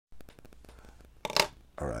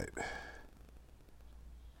All right.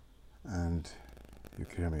 And you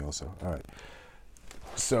can hear me also. All right.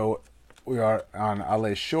 So we are on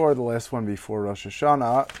Alei Shor, the last one before Rosh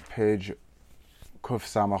Hashanah, page Kuf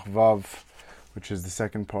Samach Vav, which is the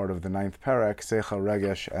second part of the ninth parak, Seichel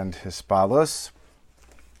Regesh and Hispalos.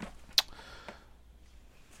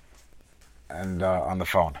 And on the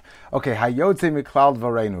phone. Okay, Hayotze Miklal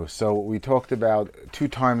Varenu. So we talked about 2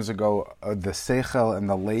 times ago the Seichel and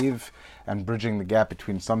the Leiv and bridging the gap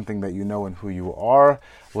between something that you know and who you are.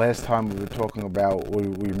 Last time we were talking about, we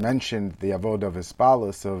mentioned the Avodah of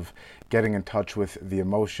Hispalos, of getting in touch with the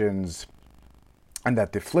emotions, and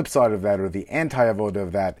that the flip side of that, or the anti-avodah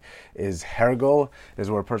of that, is hergel,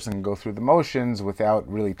 is where a person can go through the motions without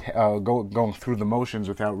really going through the motions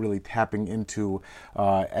without really tapping into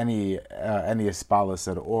any hispalos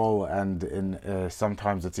at all. And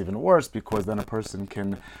sometimes it's even worse, because then a person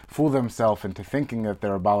can fool themselves into thinking that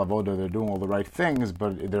they're a bal avodah, they're doing all the right things,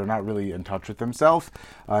 but they're not really in touch with themselves.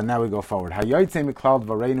 Now we go forward.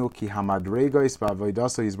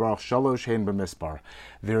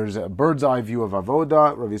 There's a bird's eye view of avodah.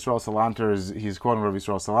 Rav Yisrael Salanter he's quoting Rav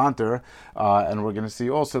Yisrael Salanter, and we're going to see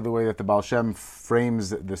also the way that the Baal Shem frames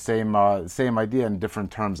the same idea in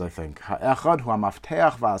different terms, I think. Ha'echad hu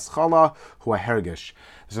ha'mafteach va'aschala hu ha'hergish.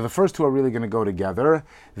 So the first two are really going to go together.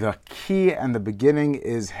 The key and the beginning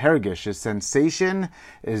is hergish, is sensation,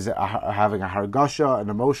 is having a hargasha, an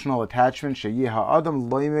emotional attachment. Sheyi ha'adam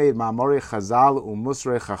loimeid ma'amori chazal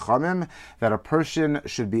u'musrei chachamim, that a person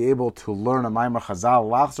should be able to learn a ma'amar chazal,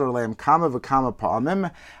 lachzor leim kama v'kama pa'amim,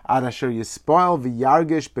 ad asher yispoil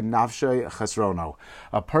v'yargish b'nafshay chesrono.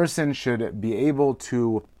 A person should be able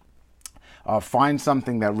to find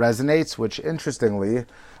something that resonates, which interestingly,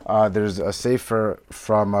 there's a sefer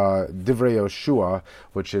from Divrei Yoshua,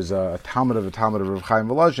 which is a Talmud of Rav Chaim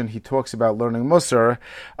Volozhin. He talks about learning Musar,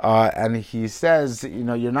 and he says,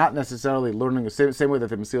 you're not necessarily learning the same way that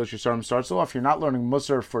the Mesilas Yesharim starts off. You're not learning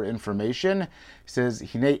Musar for information. He says,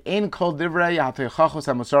 "Hinei ein kol divrei hateichachos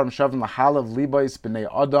hamusarim shavim lahalav libais b'nei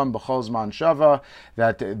adam b'chol zman shava."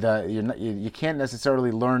 That you can't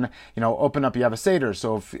necessarily learn. Open up. You have a seder.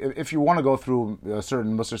 So if you want to go through a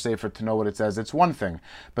certain Musar sefer to know what it says, it's one thing.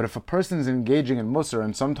 But if a person's engaging in Musar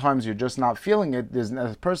and sometimes you're just not feeling it,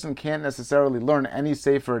 a person can't necessarily learn any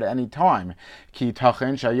sefer at any time. Ki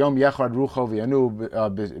tachen shayom yechad rucho v'yanu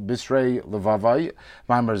bisrei levavai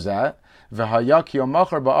ma'amerzeh. There's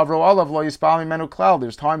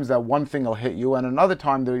times that one thing will hit you, and another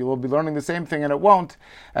time that you will be learning the same thing and it won't.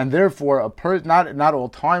 And therefore, not all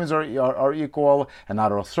times are equal, and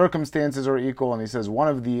not all circumstances are equal. And he says one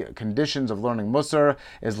of the conditions of learning Musar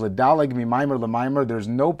is ledaleg mimaimer lemaimer. There's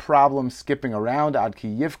no problem skipping around ad ki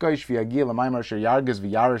yifkaish v'yagi lemaimer sheyargis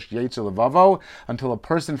v'yarish yetzer levavo, until a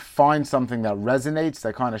person finds something that resonates,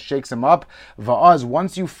 that kind of shakes him up. Va'az,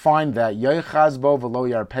 once you find that, yoichazbo v'lo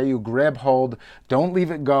yarpeyu, grab hold, don't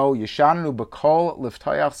leave it go. Yeshananu b'kol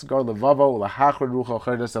liftayach sgar levavo lahachrid rucho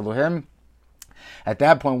cherdes Elohim. At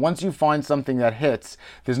that point, once you find something that hits,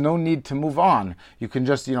 there's no need to move on. You can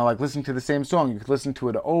just, like listening to the same song. You can listen to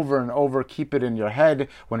it over and over, keep it in your head.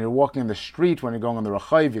 When you're walking in the street, when you're going on the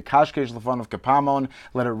Rachayv, you kashkesh lefan of kapamon,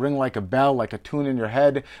 let it ring like a bell, like a tune in your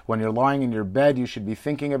head. When you're lying in your bed, you should be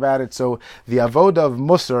thinking about it. So the avodah of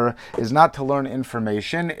Musar is not to learn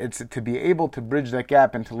information, it's to be able to bridge that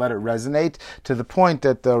gap and to let it resonate, to the point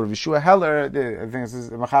that Rav Yeshua Heller, I think this is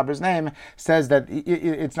Machaber's name, says that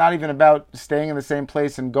it's not even about staying in the same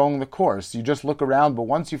place and going the course. You just look around, but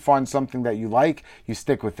once you find something that you like, you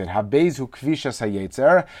stick with it. Habezu kvishas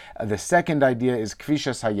hayetzer. The second idea is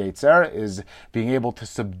kvishas hayetzer, is being able to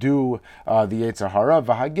subdue the yetzer hara.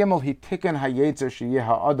 V'hagimel hitiken hayetzer sheyeh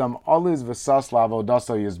ha'adam aliz v'sas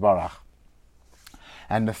la'avodaso yizbarach.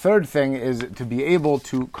 And the third thing is to be able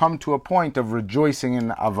to come to a point of rejoicing in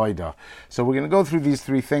Avodah. So we're going to go through these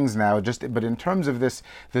 3 things now, but in terms of this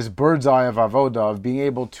bird's eye of Avodah, of being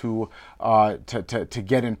able to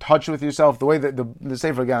get in touch with yourself, the way that the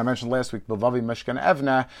Sefer, again, I mentioned last week, Bilvavi Meshkan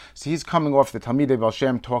Evna, so he's coming off the Talmidei Baal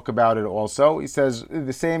Shem talk about it also. He says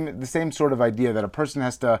the same sort of idea, that a person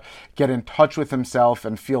has to get in touch with himself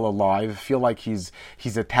and feel alive, feel like he's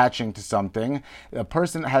attaching to something. A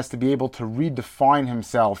person has to be able to redefine himself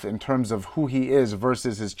in terms of who he is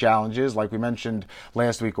versus his challenges, like we mentioned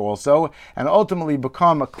last week also, and ultimately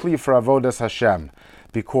become a kli for Avodas Hashem.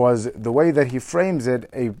 because the way that he frames it,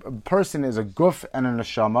 a person is a guf and a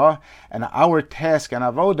neshama, and our task and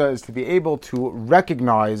avoda is to be able to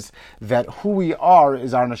recognize that who we are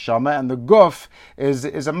is our neshama, and the guf is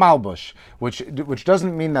a malbush, which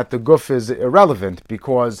doesn't mean that the guf is irrelevant,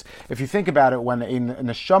 because if you think about it, when a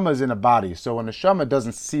neshama is in a body, so a neshama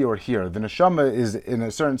doesn't see or hear. The neshama is, in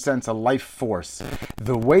a certain sense, a life force.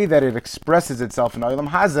 The way that it expresses itself in Olam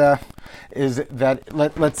Hazeh is that,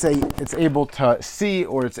 let's say, it's able to see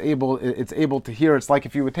or it's able to hear. It's like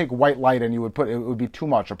if you would take white light and you would it would be too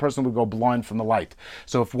much. A person would go blind from the light.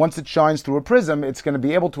 So if once it shines through a prism, it's going to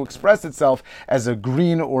be able to express itself as a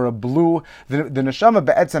green or a blue. The neshama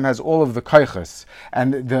be'etzem has all of the kaiches,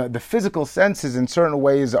 and the physical senses in certain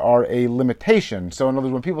ways are a limitation. So in other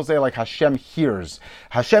words, when people say like Hashem hears,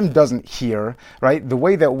 Hashem doesn't hear, right? The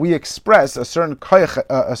way that we express a certain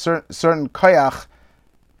kayach.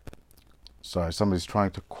 Sorry, somebody's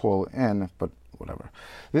trying to call in, but whatever.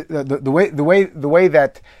 The way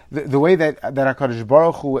that HaKadosh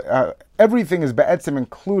Baruch Hu, everything is be'etzem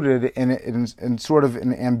included in sort of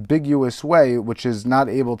an ambiguous way, which is not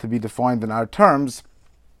able to be defined in our terms.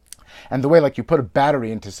 And the way, like, you put a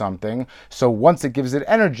battery into something, so once it gives it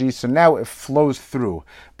energy, so now it flows through.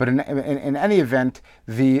 But in any event,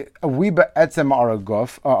 the we be'etzem are a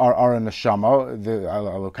guf, are a neshama. The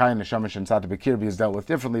alokai neshama shensat bekirbi is dealt with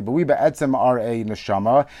differently, but we be'etzem are a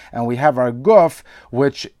neshama, and we have our guf,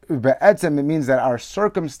 which be'etzem, it means that our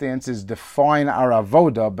circumstances define our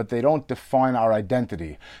avoda, but they don't define our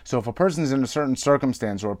identity. So if a person is in a certain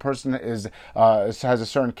circumstance, or a person has a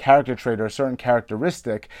certain character trait or a certain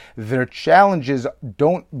characteristic, their challenges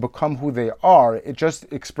don't become who they are. It just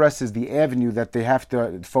expresses the avenue that they have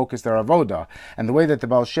to focus their avoda. And the way that the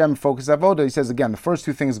Baal Shem focuses avoda, he says, again, the first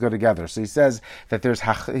two things go together. So he says that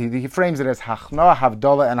he frames it as hachna,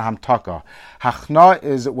 havdalah, and hamtaka. Hachna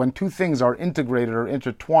is when two things are integrated or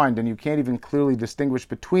intertwined, and you can't even clearly distinguish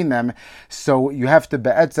between them. So you have to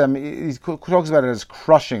be'etzem, he talks about it as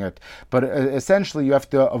crushing it, but essentially you have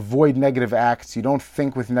to avoid negative acts. You don't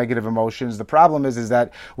think with negative emotions. The problem is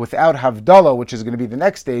that without havdalah, which is going to be the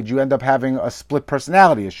next stage, you end up having a split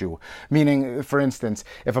personality issue. Meaning, for instance,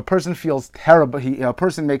 if a person feels terrible, a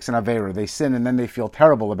person makes an avera, they sin, and then they feel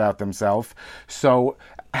terrible about themselves. So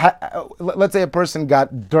let's say a person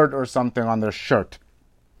got dirt or something on their shirt.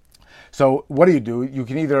 So what do? You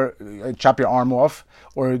can either chop your arm off,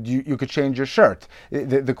 or you could change your shirt.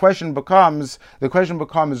 The question becomes,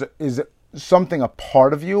 is something a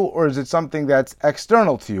part of you, or is it something that's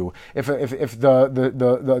external to you? If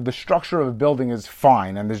the structure of a building is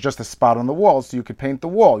fine and there's just a spot on the wall, so you could paint the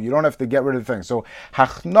wall. You don't have to get rid of the thing. So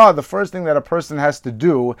hachna, the first thing that a person has to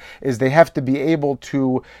do is they have to be able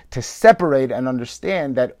to separate and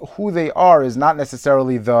understand that who they are is not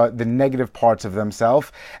necessarily the negative parts of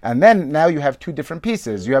themselves. And then now you have two different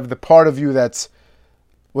pieces. You have the part of you that's,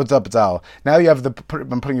 what's up, it's Al. Now you have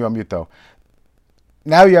I'm putting you on mute though.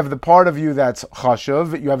 Now you have the part of you that's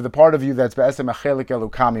chashuv, you have the part of you that's be'esem achelik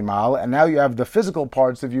elukami mal, and now you have the physical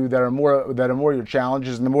parts of you that are more your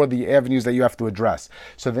challenges and the more the avenues that you have to address.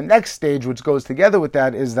 So the next stage, which goes together with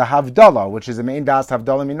that, is the havdalah, which is the main das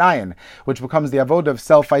havdalah minayin, which becomes the avodah of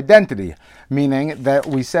self-identity, meaning that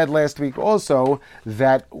we said last week also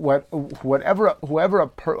that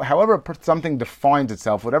however something defines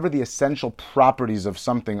itself, whatever the essential properties of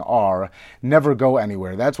something are, never go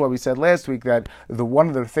anywhere. That's why we said last week that one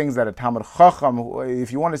of the things that a Talmid Chacham,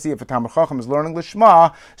 if you want to see if a Talmid Chacham is learning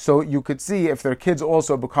Lishma, so you could see if their kids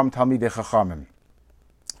also become Talmidei Chachamim.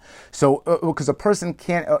 So, because a person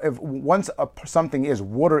can't, once something is,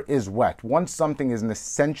 water is wet, once something is an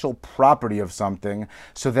essential property of something,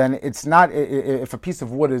 so then it's not, if a piece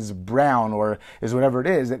of wood is brown or is whatever it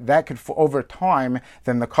is, that could, over time,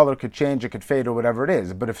 then the color could change, it could fade or whatever it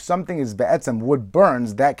is. But if something is be'etzem, wood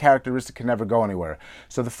burns, that characteristic can never go anywhere.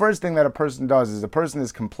 So the first thing that a person does is, a person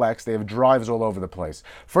is complex, they have drives all over the place.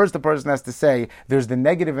 First, the person has to say, there's the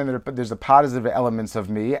negative and there's the positive elements of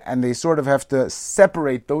me, and they sort of have to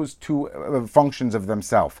separate those two functions of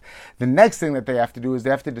themselves. The next thing that they have to do is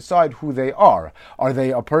they have to decide who they are. Are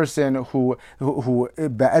they a person who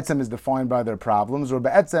be'etzem is defined by their problems, or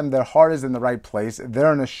be'etzem their heart is in the right place,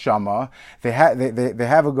 they're in a neshama, they have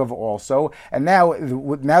a gov also, and now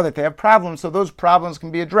that they have problems, so those problems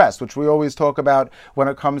can be addressed, which we always talk about when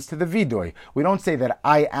it comes to the vidoy. We don't say that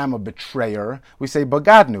I am a betrayer, we say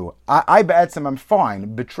bagadnu. I be'etzem, I'm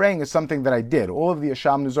fine. Betraying is something that I did. All of the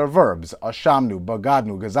ashamnus are verbs. Ashamnu,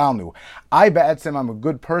 bagadnu, gazalnu. Chazalnu. I be'etzem, I'm a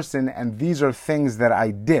good person, and these are things that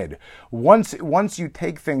I did. Once you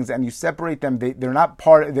take things and you separate them, they're not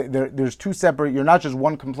part. There's two separate. You're not just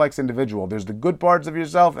one complex individual. There's the good parts of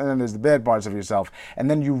yourself, and then there's the bad parts of yourself. And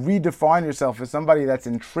then you redefine yourself as somebody that's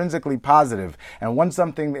intrinsically positive. And once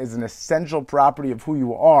something is an essential property of who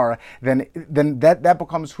you are, then that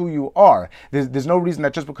becomes who you are. There's no reason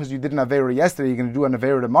that just because you did an Aveira yesterday, you're going to do an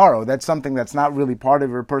Aveira tomorrow. That's something that's not really part of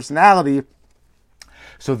your personality.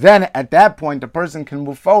 So then, at that point, a person can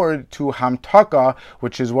move forward to Hamtaka,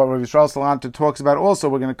 which is what Rav Yisrael Salanter talks about also.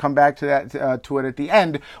 We're going to come back to that to it at the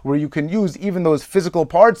end, where you can use even those physical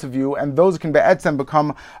parts of you, and those can be'etzem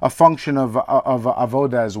become a function of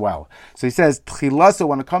avoda as well. So he says, Tchilasa,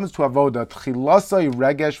 when it comes to avoda, Tchilasa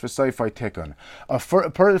regesh v'soifai tikkun.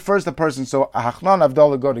 First, the person, so Hachnan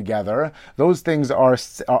Avdallah go together. Those things are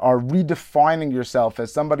redefining yourself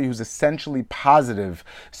as somebody who's essentially positive,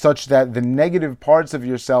 such that the negative parts of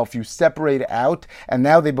yourself you separate out, and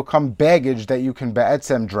now they become baggage that you can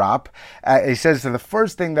be'etzem drop. He says so the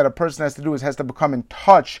first thing that a person has to do is has to become in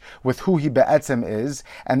touch with who he be'etzem is,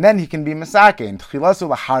 and then he can be misakein.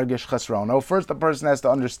 Tchilasu lahargesh chesrono. First, the person has to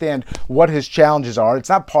understand what his challenges are. It's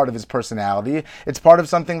not part of his personality. It's part of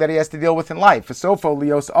something that he has to deal with in life. Sofo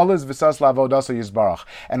lios alus v'sas lavodaso yizbarach.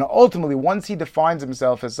 And ultimately, once he defines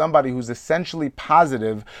himself as somebody who's essentially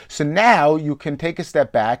positive, so now you can take a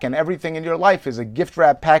step back, and everything in your life is a gift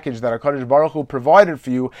wrap package that HaKadosh Baruch Hu provided for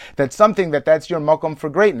you. That's something that's your makom for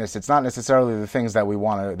greatness. It's not necessarily the things that we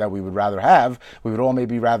would rather have. We would all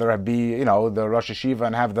maybe rather be, the Rosh Hashiva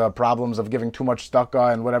and have the problems of giving too much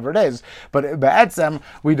tzedakah and whatever it is. But be'etzem,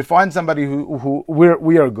 we define somebody who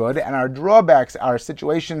we are good, and our drawbacks, our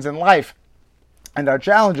situations in life, and our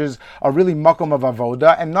challenges are really makom of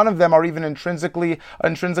avoda, and none of them are even intrinsically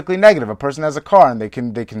negative. A person has a car and they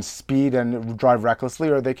can speed and drive recklessly,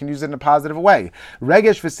 or they can use it in a positive way.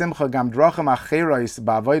 Regesh v'simcha gam drachim acheros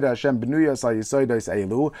ba'avoda Hashem b'nuyos ha'yisodos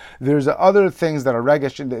elu. There's other things that are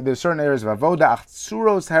regesh. There's certain areas of avoda.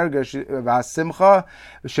 Achzuros hergesh v'simcha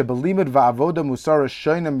shebelimud va'avoda musara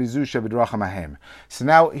shoyna mizu shebedrachim ahem. So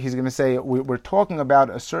now he's going to say we're talking about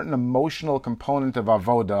a certain emotional component of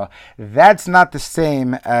avoda. That's not the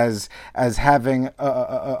same as having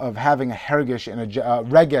having a hergish in a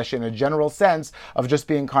regesh in a general sense of just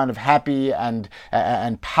being kind of happy and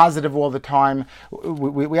positive all the time.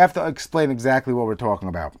 We have to explain exactly what we're talking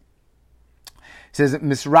about. It says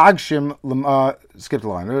misragshim skip the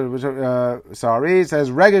line. It says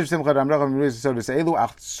regesh simcha damrachim so to say elu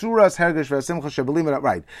achzuras hergesh v'simcha shebelim.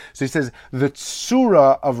 Right. So he says the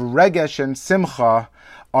tzura of regesh and simcha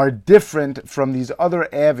are different from these other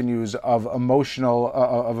avenues of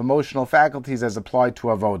emotional faculties as applied to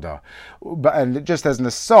avoda. And just as an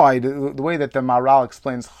aside, the way that the Maharal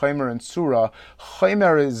explains chaymer and tzura,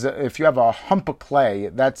 chaymer is if you have a hump of clay,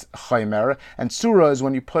 that's chaymer, and tzura is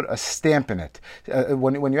when you put a stamp in it.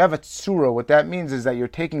 When you have a tzura, what that means is that you're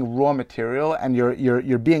taking raw material and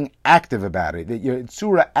you're being active about it. Your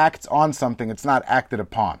tzura acts on something; it's not acted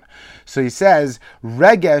upon. So he says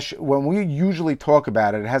regesh. When we usually talk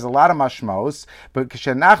about it has a lot of mashmos, but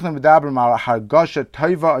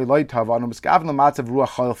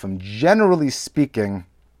generally speaking,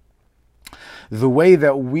 the way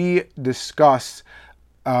that we discuss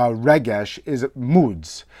regesh is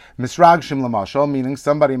moods. Misragshim lamashal, meaning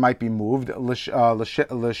somebody might be moved. L'shmoya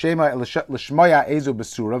ezu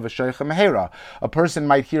besura v'shoichem mehera. A person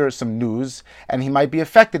might hear some news and he might be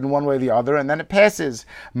affected in one way or the other, and then it passes.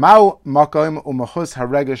 Ma'u makom umachus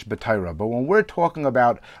haregesh b'tayra. But when we're talking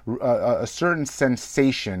about a certain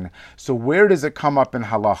sensation, so where does it come up in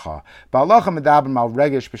halacha? Ba'alacha medabrim al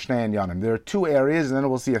regesh b'shnei yanim. There are two areas, and then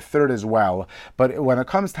we'll see a third as well. But when it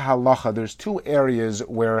comes to halacha, there's two areas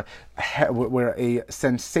where a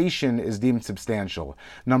sensation is deemed substantial.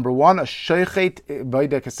 Number one, a sheichet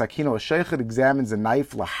examines a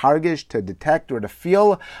knife lahargish to detect or to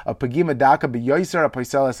feel a pagima daka b'yoiser a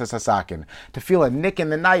paiseles asasakin, to feel a nick in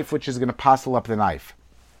the knife which is going to passel up the knife.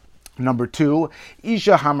 Number two,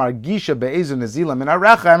 isha hamargisha be'ezu nezila min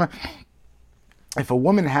arechem. If a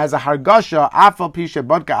woman has a hargasha, afal pisha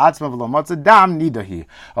bodka atzma v'lomatza dam nidahi,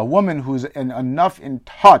 a woman who's enough in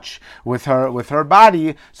touch with her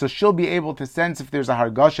body, so she'll be able to sense if there's a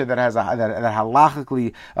hargasha that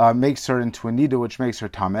halachically makes her into a nida, which makes her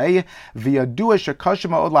tamei. V'yadua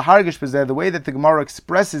shekashima od lahargish b'zeh. The way that the Gemara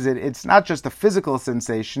expresses it, it's not just a physical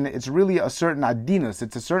sensation; it's really a certain adinus.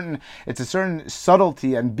 It's a certain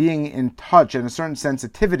subtlety and being in touch and a certain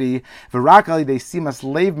sensitivity. V'rakali they simas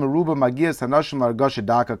leiv meruba magias hanashim largasha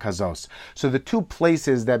daka kazos. So the two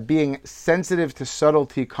places that being sensitive to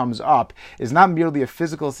subtlety comes up is not merely a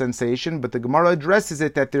physical sensation, but the Gemara addresses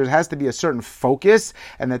it that there has to be a certain focus,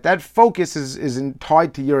 and that focus is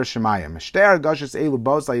tied to Yiras Shamayim. Shtei hargashas elu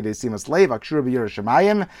bos al yedei simas leiv akshura b'Yiras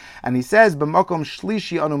Shamayim, and he says b'makom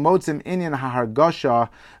shlishi anu motzim inyan hahargasha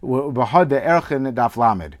b'had erchen daf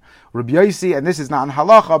lamed. Rabbi Yossi, and this is not in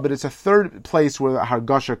halacha, but it's a third place where the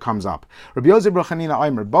hargasha comes up. Rabbi Yossi bar Chanina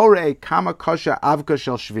Omer, Borei kama kasha avka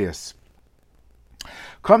shel shvius.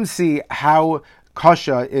 Come see how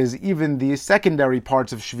kasha is even the secondary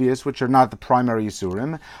parts of shvius, which are not the primary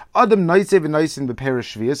yisurim. Adam noisev and noisin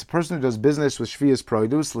b'perish shvius. A person who does business with shvius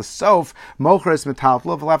produce, l'sof mochres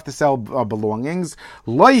metalflo, will have to sell belongings.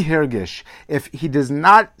 Loi hirgish, if he does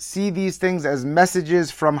not see these things as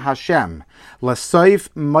messages from Hashem, l'soif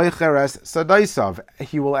mocheres sadaisav,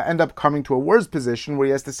 he will end up coming to a worse position where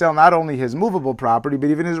he has to sell not only his movable property but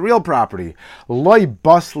even his real property. Loi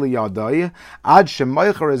basli yadai ad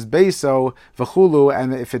shemocheres beiso v'chu.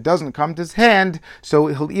 And if it doesn't come to his hand, so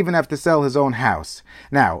he'll even have to sell his own house.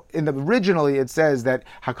 Now, originally it says that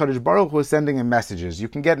HaKadosh Baruch Hu is sending him messages. You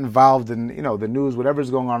can get involved in the news, whatever's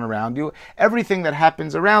going on around you. Everything that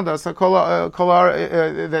happens around us, everything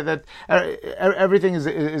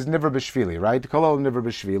is niver b'shvili, right? Kol niver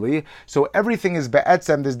b'shvili. So everything is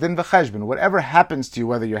be'etzem. There's din v'cheshbon. Whatever happens to you,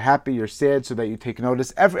 whether you're happy, you're sad, so that you take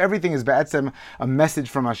notice. Everything is be'etzem, a message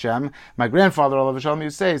from Hashem. My grandfather, Olav Shalom,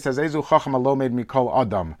 says, "Ezu chacham alo made me call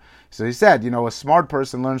Adam." So he said, a smart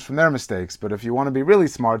person learns from their mistakes, but if you want to be really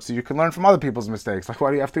smart, so you can learn from other people's mistakes. Like,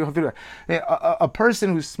 why do you have to go through that? A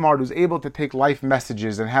person who's smart, who's able to take life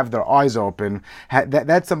messages and have their eyes open,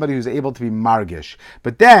 that's somebody who's able to be margish.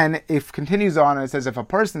 But then, if continues on and it says, if a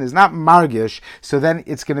person is not margish, so then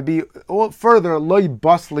it's going to be further, loy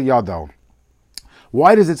bas liyado.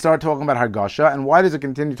 Why does it start talking about hargasha, and why does it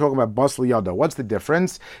continue talking about bas liyado? What's the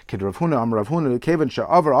difference?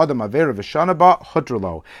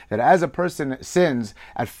 That as a person sins,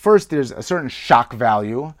 at first there's a certain shock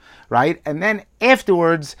value, right? And then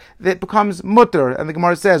afterwards, it becomes mutter. And the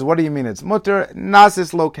Gemara says, what do you mean it's mutter?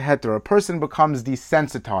 Nasis lo keheter. A person becomes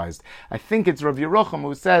desensitized. I think it's Rav Yerucham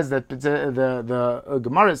who says that the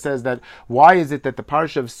Gemara says that why is it that the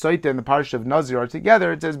parsha of Soita and the parsha of Nazir are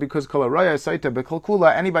together? It says because kol haraya Soita b'kol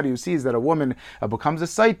kula, anybody who sees that a woman becomes a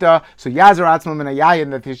Soita, so yazar atzmam and a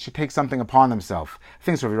yayin, that they should take something upon themselves. I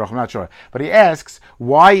think it's Rav Yerucham, I'm not sure. But he asks,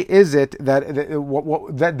 why is it that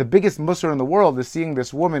the biggest musar in the world is seeing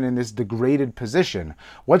this woman in this degraded position?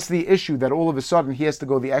 What's the issue that all of a sudden he has to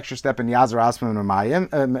go the extra step in Yazar Asman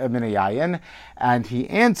Minayayin? And he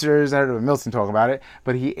answers, I heard Milson talk about it,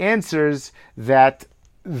 but he answers that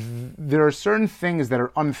there are certain things that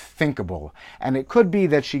are unthinkable, and it could be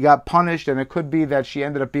that she got punished, and it could be that she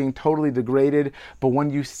ended up being totally degraded, but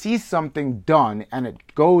when you see something done and it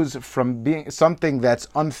goes from being something that's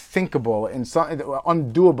unthinkable and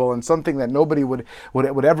undoable and something that nobody would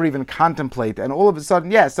ever even contemplate, and all of a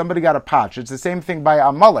sudden, somebody got a patch. It's the same thing by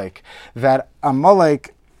Amalek, that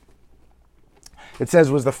Amalek, it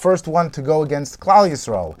says, was the first one to go against Klal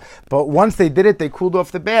Yisrael. But once they did it, they cooled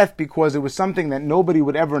off the bath because it was something that nobody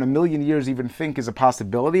would ever in a million years even think is a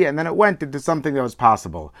possibility, and then it went into something that was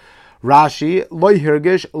possible. Rashi, loy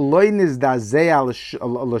hirgish, loy nizdazeh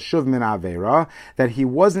l'shuv min avera, that he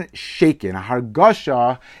wasn't shaken.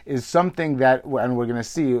 Hargasha is something that, and we're going to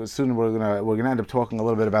see soon. We're going to end up talking a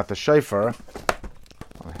little bit about the shofar.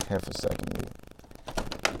 Half a second.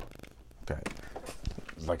 Okay.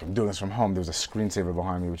 Like I'm doing this from home, there's a screensaver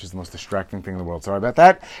behind me, which is the most distracting thing in the world. Sorry about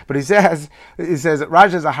that. But he says,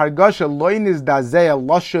 Raja is a hargasha loiniz dazeh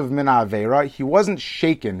loshav min avera. He wasn't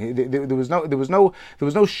shaken. There was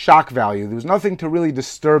no shock value. There was nothing to really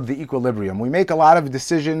disturb the equilibrium. We make a lot of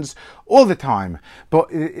decisions all the time,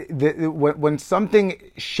 but when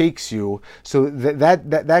something shakes you, so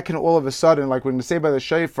that can all of a sudden, like we're going to say by the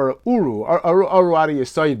shofar, uru adi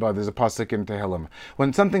yisayidba. There's a pasuk in Tehillim.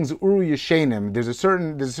 When something's uru yishenim, there's a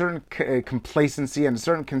certain complacency and a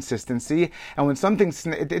certain consistency, and when something,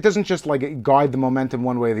 it doesn't just like guide the momentum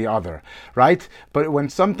one way or the other, right? But when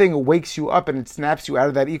something wakes you up and it snaps you out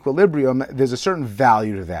of that equilibrium, there's a certain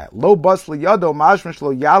value to that. Lo bas liyado mashmash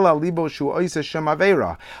lo yala libo shu oisa shem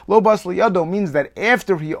avera. Lo bas liyado means that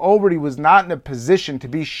after he already was not in a position to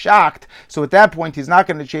be shocked, so at that point he's not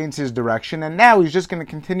going to change his direction, and now he's just going to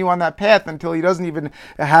continue on that path until he doesn't even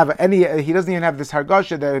have this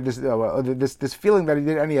hargasha, this feeling that he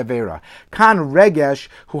did any avera. Kan regesh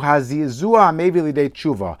who has the zua maybe lidei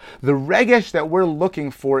tshuva. The regesh that we're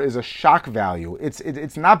looking for is a shock value.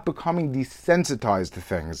 It's not becoming desensitized to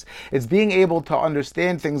things. It's being able to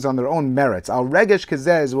understand things on their own merits. Al regesh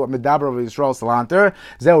kazeh is what medaber of Yisrael salanter.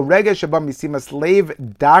 Zeu regesh abam misima slave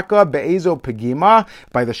daka be'ezo pegima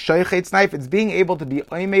by the shaychet's knife. It's being able to be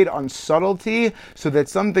made on subtlety so that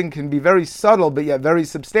something can be very subtle but yet very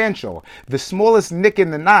substantial. The smallest nick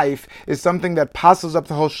in the knife is something that passes up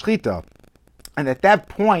the whole shchita. And at that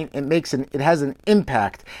point, it has an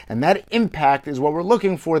impact, and that impact is what we're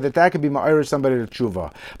looking for. That could be ma'ir somebody to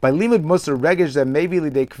tshuva by limud musar regesh that maybe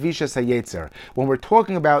lidei kvisha hayetzer. When we're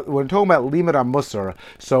talking about limud musar.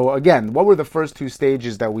 So again, what were the first two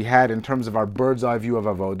stages that we had in terms of our bird's eye view of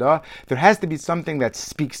avoda? There has to be something that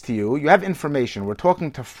speaks to you. You have information. We're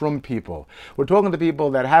talking to frum people. We're talking to people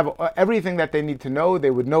that have everything that they need to know.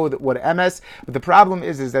 They would know that what MS. But the problem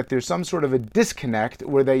is that there's some sort of a disconnect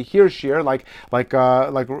where they hear shir like we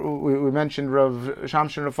mentioned, Rav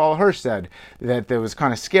Shamshin Rafal Hirsch said that it was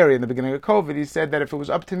kind of scary in the beginning of COVID. He said that if it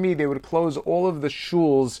was up to me, they would close all of the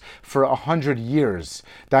shuls for 100 years.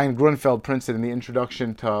 Diane Grunfeld prints it in the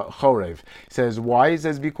introduction to Chorev. He says, why? He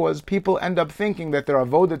says, because people end up thinking that their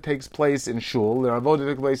avoda takes place in shul, their avoda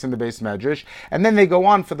takes place in the base medrash, and then they go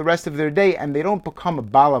on for the rest of their day, and they don't become a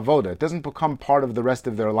bal avoda. It doesn't become part of the rest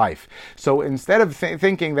of their life. So instead of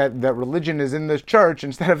thinking that religion is in the church,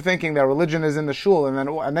 instead of thinking that religion is in the shul,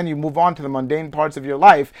 and then you move on to the mundane parts of your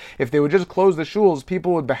life. If they would just close the shuls,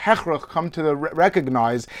 people would behechrach come to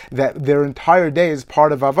recognize that their entire day is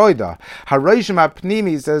part of avoda. Haroshim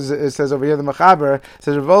apnimi says over here the mechaber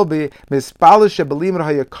says Revolbi mispalish belimud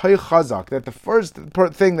hayakoy chazak, that the first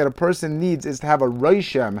thing that a person needs is to have a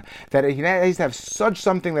roishem, that he has to have such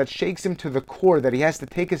something that shakes him to the core that he has to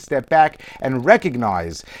take a step back and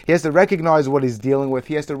recognize. He has to recognize what he's dealing with.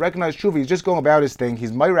 He has to recognize tshuva. He's just going about his thing.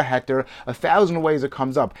 He's Meira Heter, 1,000 ways it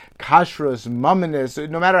comes up. Kashrus, mumminess,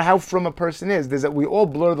 no matter how frum a person is, we all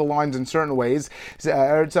blur the lines in certain ways.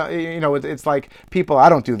 It's like people, I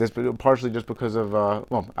don't do this, but partially just because of, I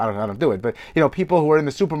don't do it, but, people who are in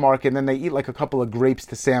the supermarket and then they eat like a couple of grapes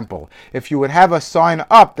to sample. If you would have a sign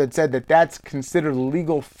up that said that that's considered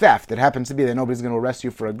legal theft, it happens to be that nobody's going to arrest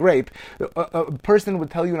you for a grape, a person would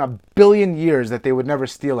tell you in a billion years that they would never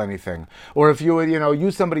steal anything. Or if you would,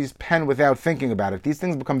 use somebody's pen without thinking about it. These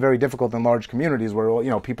things become very difficult in large communities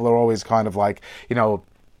where people are always kind of like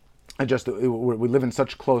we live in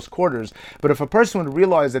such close quarters. But if a person would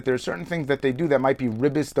realize that there are certain things that they do that might be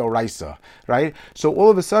ribis doraisa, right? So all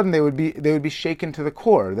of a sudden they would be shaken to the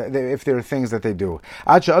core if there are things that they do.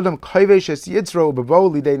 And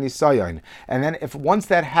then if once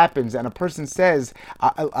that happens and a person says,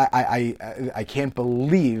 I can't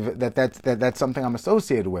believe that's something I'm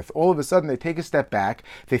associated with, all of a sudden they take a step back,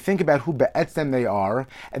 they think about who be'etzem they are,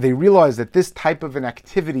 and they realize that this type of an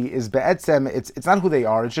activity is be'etzem, it's not who they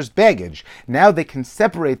are, it's just baggage. Now they can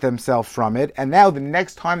separate themselves from it, and now the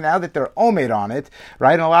next time, now that they're omed on it,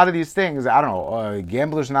 right, and a lot of these things,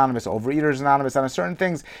 Gamblers Anonymous, Overeaters Anonymous, on certain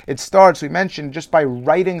things, it starts, we mentioned, just by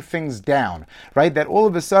writing things down, right, that all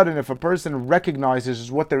of a sudden, if a person recognizes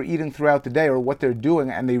what they're eating throughout the day or what they're doing,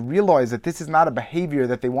 and they realize that this is not a behavior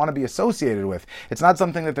that they want to be associated with, it's not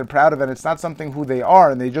something that they're proud of, and it's not something who they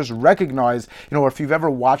are, and they just recognize, or if you've ever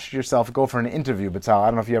watched yourself go for an interview, but I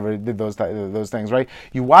don't know if you ever did those things, right,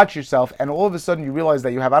 you watch yourself, and all of a sudden you realize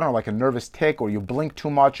that you have, like a nervous tic, or you blink too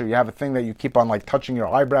much, or you have a thing that you keep on like touching your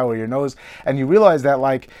eyebrow or your nose, and you realize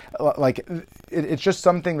that it's just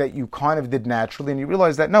something that you kind of did naturally, and you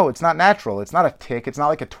realize that no, it's not natural, it's not a tic, it's not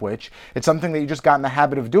like a twitch, it's something that you just got in the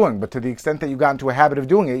habit of doing, but to the extent that you got into a habit of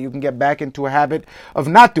doing it, you can get back into a habit of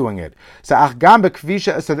not doing it. So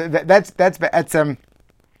that's be'etzem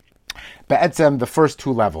the first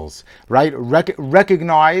two levels, right?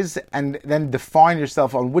 Recognize and then define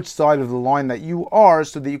yourself on which side of the line that you are,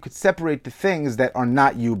 so that you could separate the things that are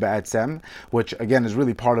not you be'etzem, which again is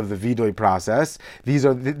really part of the vidui process. These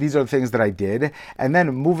are the things that I did, and then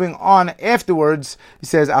moving on afterwards, he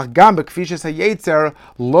says achgam bekfishes hayetzer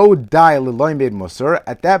lo dai leloimed musar.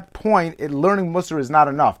 At that point, learning musar is not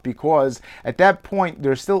enough, because at that point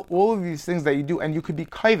there's still all of these things that you do, and you could be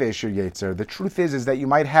kaivesh your yetzer. The truth is that you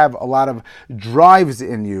might have a lot of drives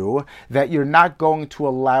in you that you're not going to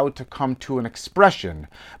allow to come to an expression.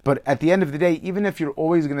 But at the end of the day, even if you're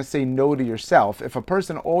always going to say no to yourself, if a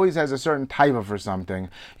person always has a certain taiva for something,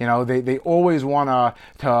 they always want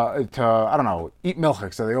to I don't know, eat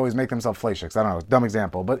milchik, so they always make themselves fleishiks. I don't know, dumb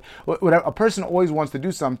example. But when a person always wants to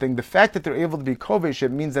do something, the fact that they're able to be kovish,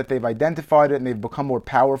 it means that they've identified it and they've become more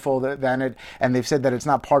powerful than it, and they've said that it's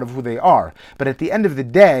not part of who they are. But at the end of the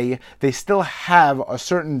day, they still have a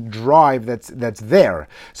certain drive drive that's there.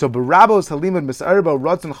 So Barabos Halimud Misarba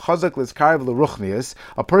Ratzon Chazak Liskarv L'Ruchnius,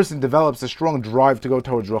 a person develops a strong drive to go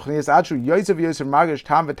towards Ruchnius, Achu Yosef Yosef Magish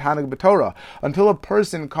Tam V'Tanag B'Torah, until a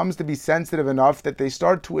person comes to be sensitive enough that they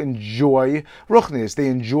start to enjoy Ruchnius, they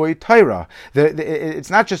enjoy Torah. It's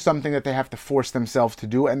not just something that they have to force themselves to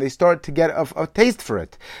do, and they start to get a taste for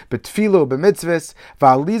it. But Tfilo b'mitzvahs,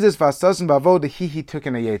 v'alizis v'asasim b'avod hihi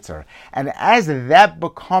tukin hayetzer. And as that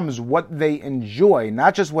becomes what they enjoy,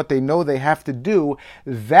 not just what they know they have to do,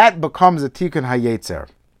 that becomes a tikkun hayetzer.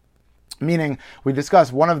 Meaning, we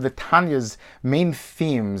discussed one of the Tanya's main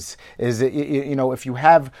themes is, if you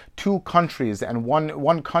have two countries and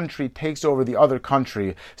one country takes over the other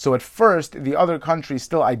country, so at first the other country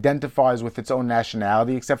still identifies with its own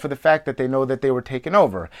nationality, except for the fact that they know that they were taken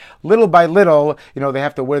over. Little by little, they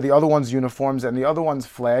have to wear the other one's uniforms and the other one's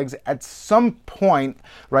flags. At some point,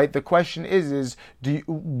 right, the question is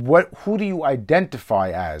who do you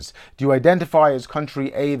identify as? Do you identify as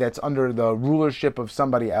country A that's under the rulership of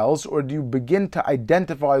somebody else, or do you begin to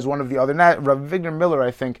identify as one of the other? Rav Avigdor Miller,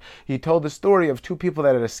 I think, he told the story of two people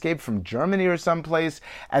that had escaped from Germany or someplace,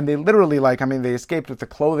 and they literally, they escaped with the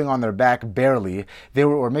clothing on their back barely. They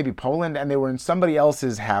were, or maybe Poland, and they were in somebody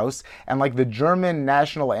else's house, and the German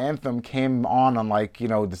national anthem came on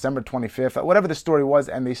December 25th, whatever the story was,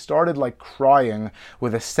 and they started crying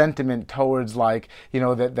with a sentiment towards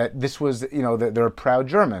that this was, that they're a proud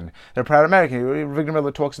German, they're a proud American. Rav Avigdor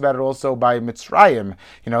Miller talks about it also by Mitzrayim,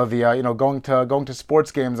 going to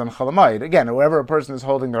sports games on Chalamayid. Again, wherever a person is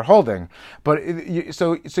holding, they're holding. But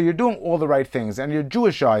so you're doing all the right things and you're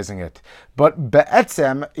Jewishizing it. But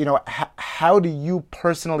be'etzem, how do you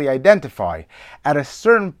personally identify? At a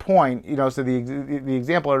certain point, so the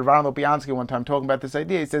example of Ron Lopiansky one time talking about this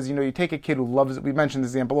idea, he says, you take a kid who loves, we mentioned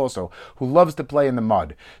this example also, who loves to play in the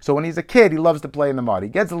mud. So when he's a kid, he loves to play in the mud. He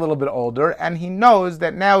gets a little bit older and he knows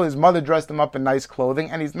that now his mother dressed him up in nice clothing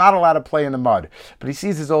and he's not allowed to play in the mud. But he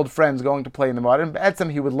sees his old friends going to play in the mud, and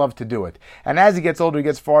be'etzem he would love to do it. And as he gets older, he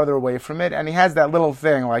gets farther away from it, and he has that little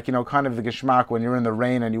thing, kind of the geschmack when you're in the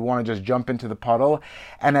rain and you want to just jump into the puddle.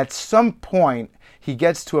 And at some point, he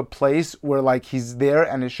gets to a place where he's there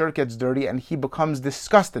and his shirt gets dirty and he becomes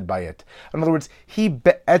disgusted by it. In other words, he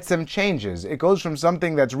be'etzem changes. It goes from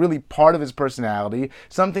something that's really part of his personality,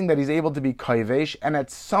 something that he's able to be kaivesh, and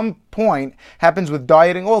at some point, happens with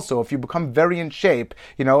dieting also. If you become very in shape,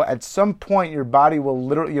 at some point your body will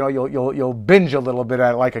literally, you'll binge a little bit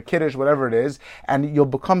at a kiddush, whatever it is, and you'll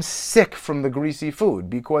become sick from the greasy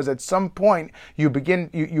food because at some point you begin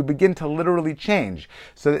to literally change.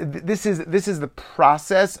 So this is the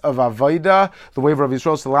process of avodah, the way Rav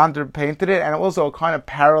Yisrael Salanter painted it, and also kind of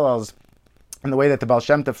parallels in the way that the Baal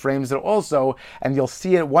Shem Tov frames it also, and you'll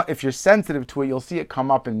see it, if you're sensitive to it, you'll see it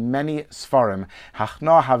come up in many Sfarim.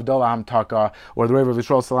 Hachna Havdola Hamtaka, or the way Rav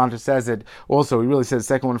Yisrael Salanter says it, also, he really says the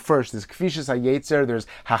second one first. There's Kfishas HaYetzer, there's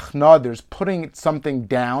Hachna, there's putting something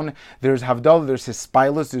down, there's Havdola, there's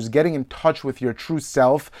Hispilus, there's getting in touch with your true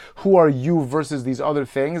self. Who are you versus these other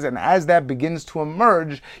things? And as that begins to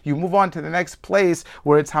emerge, you move on to the next place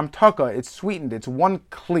where it's Hamtaka, it's sweetened, it's one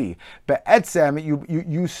Kli. But Etzem,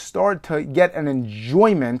 you start to get an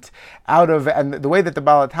enjoyment out of, and the way that the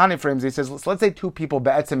Baal HaTanya frames it, he says, let's say two people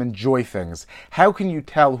be'etzem enjoy things. How can you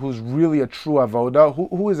tell who's really a true avoda,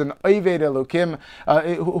 who is an Oved Elokim,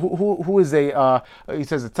 who is he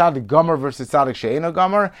says, a tzaddik gomer versus tzaddik she'eino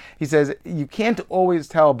gomer? He says, you can't always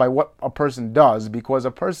tell by what a person does, because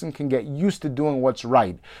a person can get used to doing what's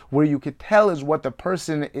right. Where you could tell is what the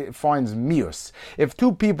person finds mius. If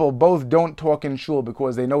two people both don't talk in shul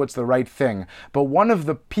because they know it's the right thing, but one of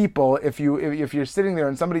the people, if you're sitting there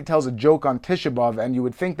and somebody tells a joke on Tisha B'Av and you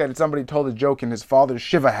would think that somebody told a joke in his father's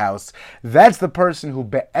Shiva house, that's the person who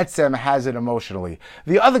be'etzem has it emotionally.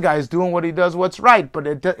 The other guy is doing what he does, what's right, but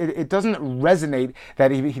it doesn't resonate that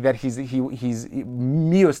he's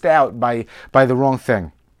miused out by the wrong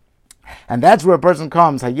thing. And that's where a person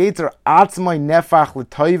comes. Hayetzer atzmai nefach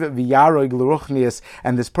l'toiv v'yaroig l'ruchnius,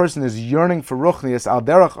 and this person is yearning for ruchnius. Al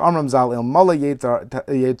derech amram zal il mala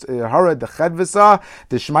yetzer hara dechedvisa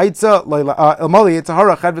deshmaitza il mala yetzer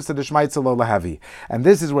hara chedvisa deshmaitza lo lahevi. And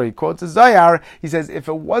this is where he quotes a Zayar. He says, if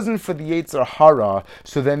it wasn't for the yetzer hara,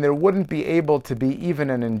 so then there wouldn't be able to be even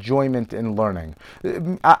an enjoyment in learning.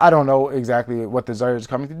 I don't know exactly what the Zayar is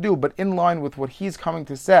coming to do, but in line with what he's coming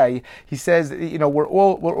to say, he says, we're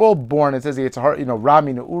all born. It says it's hard,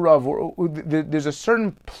 Rami Urav. There's a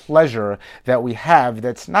certain pleasure that we have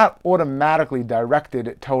that's not automatically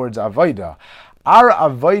directed towards Avodah. Our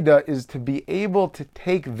avodah is to be able to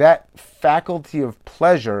take that faculty of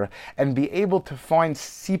pleasure and be able to find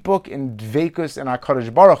sipuk and dveikus in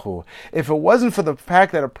HaKadosh Baruch Hu. If it wasn't for the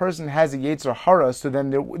fact that a person has a Yetzer Hara, so then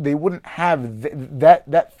they wouldn't have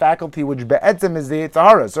that faculty which be'etzem is the Yetzer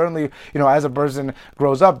Hara. Certainly, as a person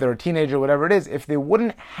grows up, they're a teenager, whatever it is, if they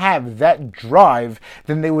wouldn't have that drive,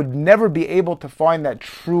 then they would never be able to find that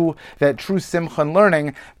true simcha in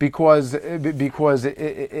learning because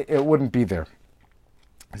it wouldn't be there.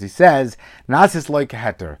 As he says, Nasis like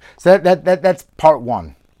heter. So that's part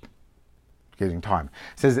one. Getting time.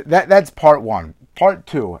 Says that's part one. Part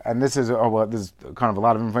two, and this is kind of a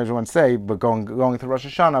lot of information I want to say, but going through Rosh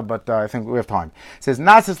Hashanah, but I think we have time. It says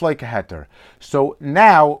Nasis like a heter. So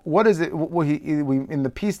now, what is it? In the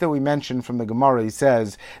piece that we mentioned from the Gemara, he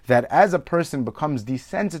says that as a person becomes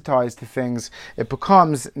desensitized to things, it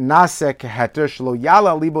becomes Naseh keheter shelo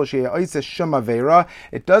yala libo she'oisa shum avera.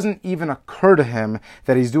 It doesn't even occur to him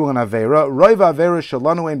that he's doing an avera. Roiva avera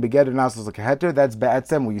shalanu ein begeder Nasis like a heter. That's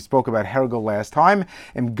be'etzem. We spoke about hergo last time.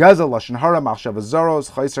 Im gazel lashon hara machshav Zaros,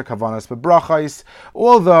 Chayser Kavanas Bebrachais,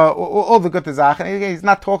 all the good Zachen. He's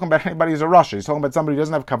not talking about anybody who's a Russia. He's talking about somebody who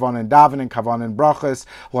doesn't have Kavan and Davin and Kavan and Brachas,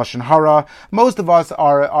 Lashon Hara. Most of us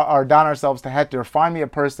are down ourselves to heter. Find me a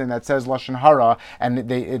person that says Lashon Hara,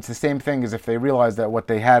 and it's the same thing as if they realized that what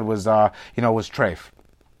they had was treif.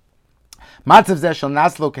 Matzav zeh shel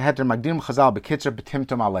naslo keheter magdim Chazal bekitzer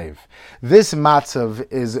betimtum halev. This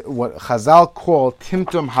matzav is what Chazal call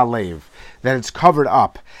timtum halev, that it's covered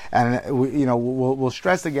up, and we'll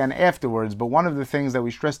stress again afterwards. But one of the things that we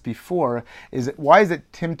stressed before is why is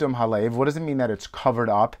it timtum halev? What does it mean that it's covered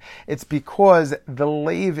up? It's because the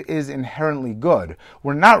lave is inherently good.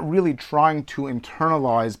 We're not really trying to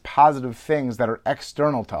internalize positive things that are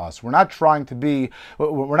external to us. We're not trying to be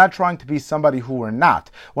somebody who we're not.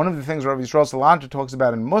 One of the things Rav Yisrael Salanter talks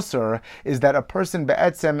about in Musar is that a person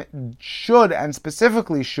be'etzem should, and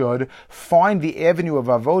specifically should, find the avenue of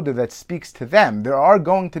avodah that speaks to them. There are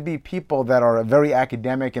going to be people that are very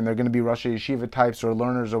academic and they're going to be Rosh Yeshiva types or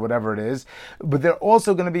learners or whatever it is, but they're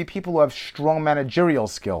also going to be people who have strong managerial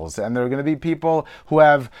skills, and they're going to be people who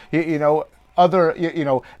have, a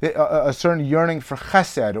certain yearning for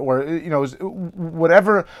chesed, or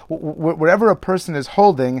whatever a person is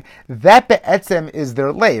holding, that be'etzem is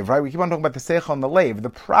their lave, right? We keep on talking about the seichel and the lave. The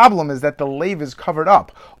problem is that the lave is covered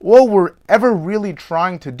up. All we're ever really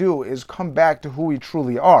trying to do is come back to who we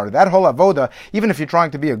truly are. That whole avoda, even if you're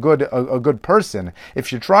trying to be a good person,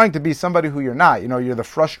 if you're trying to be somebody who you're not, you're the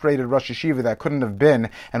frustrated Rosh Yeshiva that couldn't have been,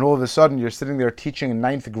 and all of a sudden you're sitting there teaching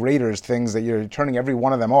ninth graders things that you're turning every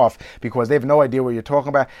one of them off because they have no idea what you're talking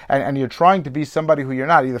about, and you're trying to be somebody who you're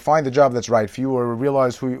not. Either find the job that's right for you, or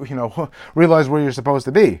realize realize where you're supposed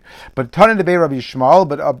to be. But Tanan Debei Rabbi Yishmael,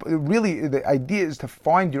 but really the idea is to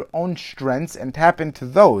find your own strengths and tap into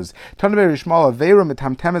those. Tanan Debei Yishmael Aveira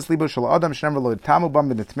mitamtemes libo shel adam shnever lo tamu bam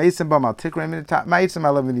benetmesim bam al tikrei meitzim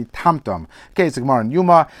alav tamtam. Okay, it's a Gemara in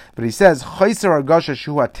Yuma, but he says chayser argasha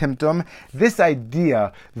shu timtum. This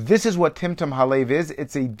idea, this is what timtum halev is.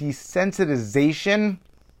 It's a desensitization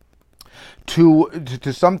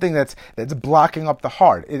to something that's blocking up the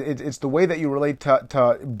heart. It's the way that you relate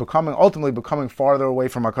to ultimately becoming farther away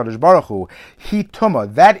from HaKadosh Baruch Hu. He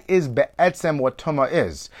tumah. That is be'etzem what tumah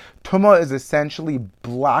is. Tumah is essentially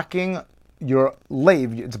blocking your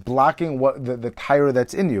lave. It's blocking what the tyre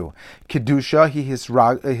that's in you. Kedusha, he his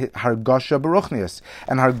hargasha beruchnius,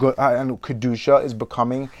 and kedusha is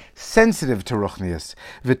becoming sensitive to ruchnius.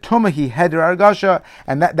 V'tumah he heder hargasha,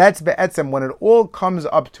 and that's be'etzem when it all comes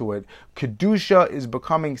up to it. Kedusha is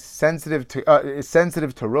becoming sensitive to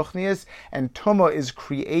ruchnius, and tumah is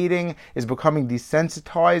becoming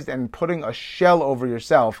desensitized and putting a shell over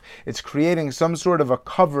yourself. It's creating some sort of a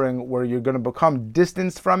covering where you're going to become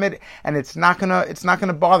distanced from it, and it's not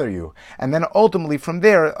gonna bother you. And then ultimately from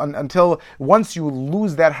there, until once you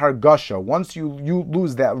lose that hargasha, once you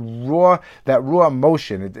lose that raw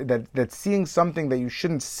emotion, that seeing something that you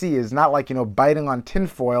shouldn't see is not like biting on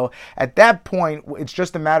tinfoil. At that point, it's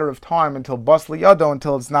just a matter of time until bas liyado,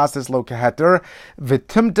 until it's nasis lo keheter.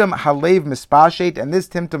 V'timtum halev mispashet, and this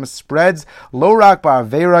timtum spreads lo rak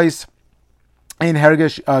ba'averais in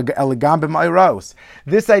hergesh elegam b'mayros.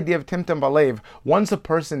 This idea of timtum balev, once a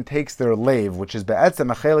person takes their lave, which is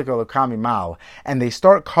be'etzem achelik elokam imal, and they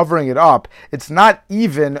start covering it up, it's not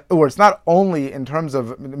only in terms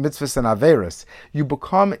of mitzvahs and averis. You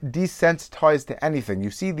become desensitized to anything. You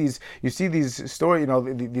see these stories,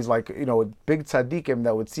 these big tzaddikim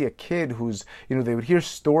that would see a kid who's, they would hear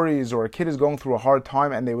stories, or a kid is going through a hard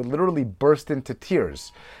time, and they would literally burst into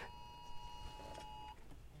tears.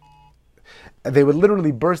 they would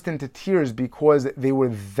literally burst into tears because they were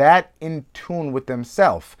that in tune with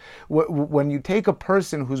themselves. When you take a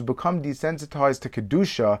person who's become desensitized to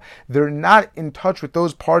Kedusha, they're not in touch with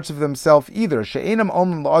those parts of themselves either. She'enam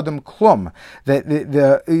omrim la'adam klum.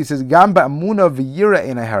 He says, Gamba amuna v'yira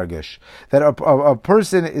eina hergish. That a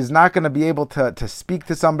person is not going to be able to speak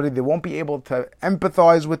to somebody, they won't be able to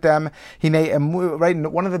empathize with them. Right?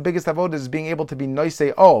 One of the biggest avodas is being able to be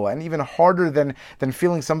noisei ol, and even harder than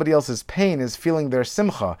feeling somebody else's pain is feeling their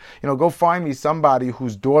simcha. Go find me somebody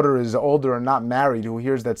whose daughter is older and not married, who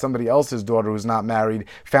hears that somebody else's daughter who's not married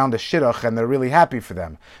found a shidduch and they're really happy for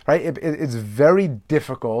them. Right? It's very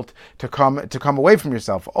difficult to come away from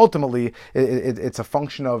yourself. Ultimately, it's a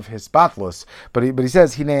function of hisbatlus. But he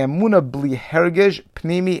says, Hinei emuna bli hergish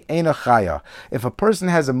pnimi eina chaya. If a person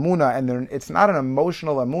has emuna and it's not an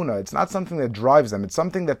emotional emuna, it's not something that drives them. It's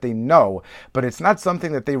something that they know, but it's not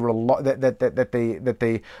something that they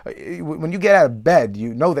when you get out of bed,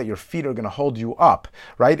 you know that your feet are going to hold you up,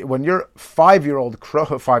 right? When your 5-year-old,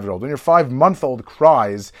 when your 5-month-old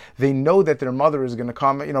cries, they know that their mother is going to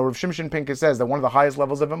come. Rav Shimshon Pincus says that one of the highest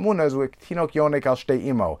levels of emunah is with tinok yonek al shtei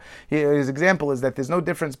imo. His example is that there's no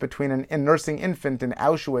difference between a nursing infant in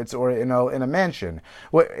Auschwitz or in a mansion.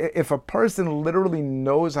 If a person literally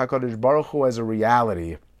knows HaKadosh Baruch Hu as a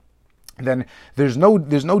reality, then there's no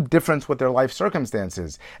difference with their life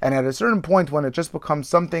circumstances. And at a certain point, when it just becomes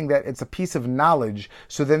something that it's a piece of knowledge,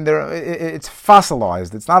 so then it's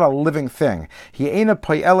fossilized. It's not a living thing.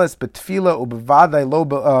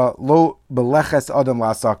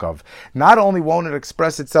 Not only won't it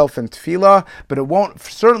express itself in tefillah, but it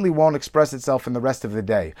certainly won't express itself in the rest of the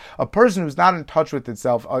day. A person who's not in touch with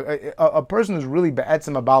itself, a person who's really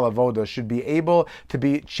be'etzem abal avoda, should be able to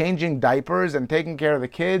be changing diapers and taking care of the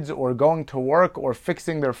kids, or going to work, or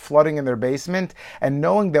fixing their flooding in their basement, and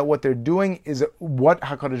knowing that what they're doing is what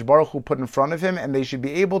HaKadosh Baruch Hu put in front of him, and they should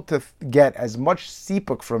be able to get as much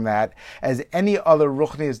sipuk from that as any other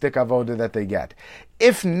ruchnius dik avoda that they get.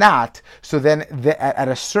 If not, so then at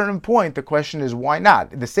a certain point, the question is, why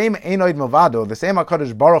not? The same Einoid Movado, the same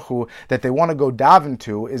HaKadosh Baruch Hu that they want to go daven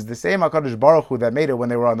to, is the same HaKadosh Baruch Hu that made it when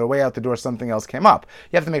they were on their way out the door, something else came up.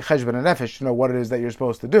 You have to make cheshbon and nefesh to know what it is that you're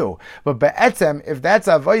supposed to do. But be'etzem, if that's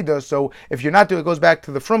avodah, so if you're not doing, it goes back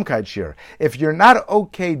to the Frumkeit shir. If you're not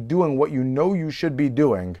okay doing what you know you should be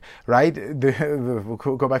doing, right? We'll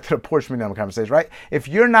go back to the Porsche Minam conversation, right? If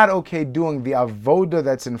you're not okay doing the avodah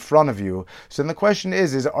that's in front of you, so then the question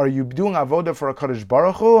is are you doing avodah for a HaKadosh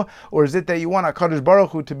Baruch Hu, or is it that you want a HaKadosh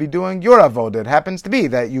Baruch Hu to be doing your avodah? It happens to be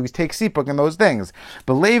that you take sipuk in those things.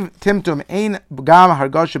 Believe timtum ein gam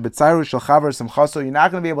hargasha b'tzayru shel chaver simchaso. You're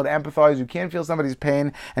not going to be able to empathize. You can't feel somebody's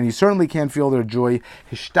pain, and you certainly can't feel their joy.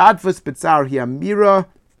 Hishtadvus b'tzar hi amira.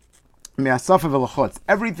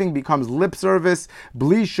 Everything becomes lip service.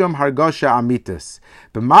 Blishum hargosha amitis.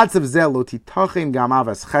 B'matzav zeh lo titachin gam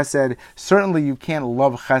avas chesed. Certainly you can't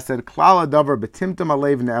love chesed. Klal adavar betimtum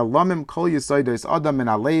alev ne'elamim kol yisodos adam min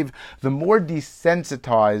alev. The more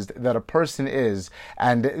desensitized that a person is,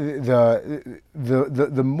 and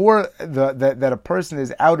the more that a person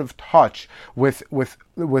is out of touch with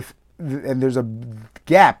and there's a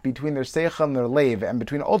gap between their seichel and their leiv, and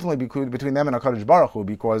ultimately between them and HaKadosh Baruch Hu,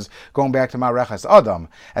 because going back to Ma'arechas Adam,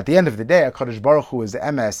 at the end of the day, HaKadosh Baruch Hu is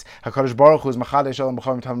MS, HaKadosh Baruch Hu is Machadesh Olam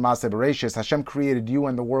B'chol Mitam Maaseh Bereishis. Hashem created you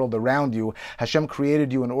and the world around you. Hashem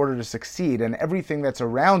created you in order to succeed, and everything that's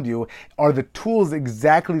around you are the tools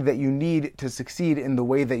exactly that you need to succeed in the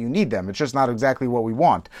way that you need them. It's just not exactly what we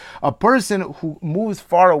want. A person who moves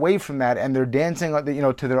far away from that, and they're dancing,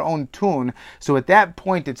 to their own tune, so at that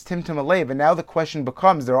point it's Timtum Alev, and now the question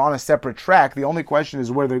becomes, they're on a separate track, the only question is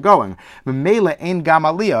where they're going. Memela ein gam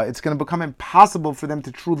aliyah, it's going to become impossible for them to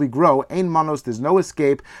truly grow. Ein manos, there's no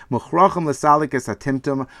escape. Muchrachim l'salik es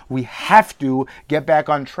hatimtum, we have to get back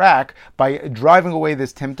on track by driving away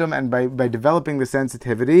this timtum and by developing the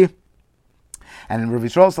sensitivity. And Rav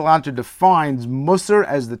Yisrael Salanter defines Musar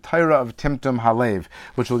as the Torah of Timtum Halev,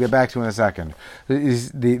 which we'll get back to in a second. We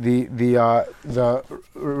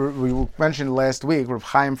mentioned last week, Rav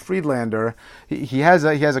Chaim Friedlander, he has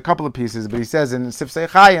a couple of pieces, but he says in Sifsei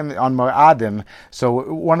Chaim on Mo'adim,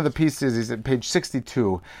 so one of the pieces is at page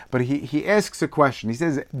 62, but he asks a question. He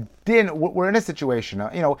says, we're in a situation,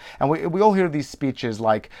 and we all hear these speeches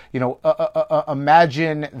like,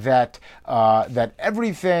 imagine that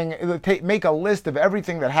everything, make a list of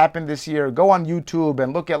everything that happened this year. Go on YouTube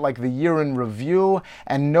and look at like the year in review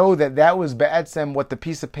and know that that was be'etzem what the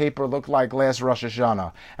piece of paper looked like last Rosh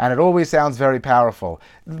Hashanah. And it always sounds very powerful.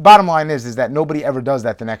 The bottom line is that nobody ever does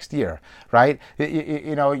that the next year, right?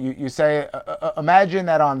 You say, imagine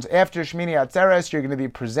that after Shmini Atzeres, you're going to be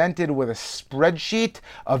presented with a spreadsheet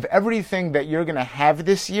of everything that you're going to have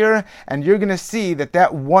this year, and you're going to see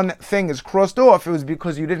that one thing is crossed off. It was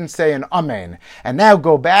because you didn't say an Amen. And now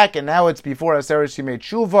go back, and now it's before Atzeres you made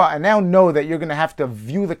Tshuva, and now know that you're going to have to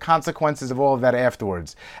view the consequences of all of that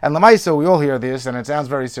afterwards. And Lamaisa, we all hear this, and it sounds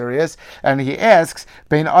very serious. And he asks,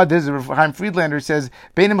 this is Chaim Friedlander says,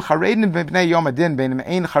 whether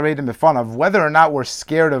or not we're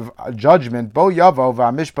scared of judgment, bo yavo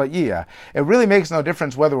v'amishpa'iyah. It really makes no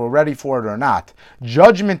difference whether we're ready for it or not.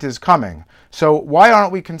 Judgment is coming. So why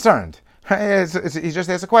aren't we concerned? He just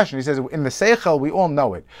asked a question. He says, in the Seichel, we all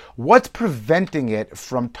know it. What's preventing it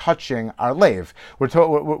from touching our lave?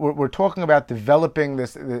 We're talking about developing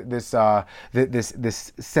this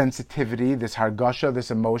sensitivity, this hargasha,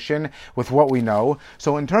 this emotion with what we know.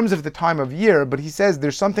 So in terms of the time of year, but he says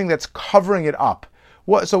there's something that's covering it up.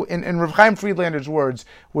 So in Rav Chaim Friedlander's words,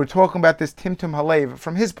 we're talking about this Timtum Halev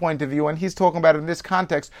from his point of view, and he's talking about it in this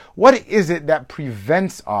context. What is it that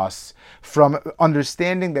prevents us from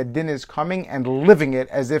understanding that din is coming and living it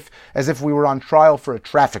as if we were on trial for a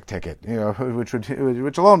traffic ticket,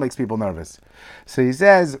 which alone makes people nervous? So he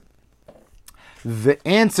says, the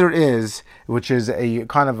answer is, which is a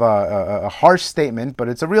kind of a harsh statement, but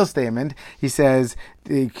it's a real statement. He says,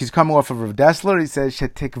 he's coming off of Rav Dessler, he says,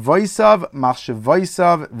 Shetikvoisav,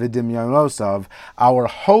 Machshevoisav, V'dimyonosav, our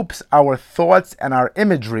hopes, our thoughts, and our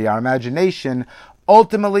imagery, our imagination,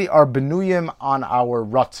 ultimately are benuyim on our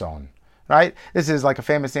ratzon. Right? This is like a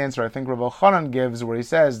famous answer I think Rav Elchanan gives, where he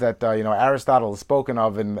says that Aristotle is spoken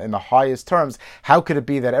of in the highest terms. How could it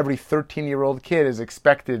be that every 13-year-old kid is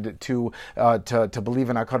expected to believe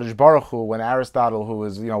in HaKadosh Baruch Hu, when Aristotle, who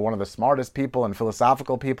is one of the smartest people and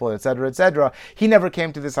philosophical people, etc., he never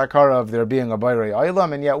came to this hakara of there being a Bayrei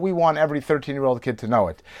Olam, and yet we want every 13-year-old kid to know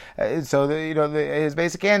it. His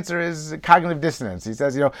basic answer is cognitive dissonance. He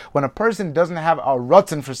says, when a person doesn't have a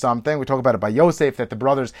rutzin for something, we talk about it by Yosef, that the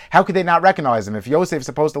brothers, how could they not recognize him? If Yosef's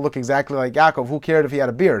supposed to look exactly like Yaakov, who cared if he had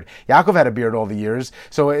a beard? Yaakov had a beard all the years,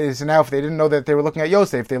 so now if they didn't know that they were looking at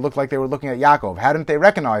Yosef, they looked like they were looking at Yaakov. How didn't they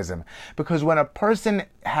recognize him? Because when a person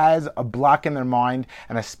has a block in their mind,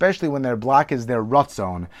 and especially when their block is their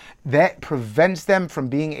rutzon, that prevents them from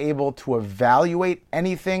being able to evaluate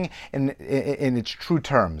anything in its true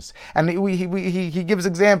terms. And he gives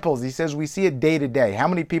examples. He says, we see it day to day. How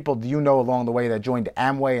many people do you know along the way that joined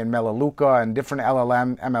Amway and Melaleuca and different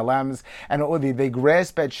MLMs, and they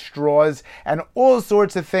grasp at straws and all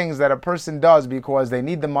sorts of things that a person does because they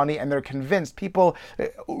need the money and they're convinced. People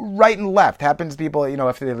right and left, happens people,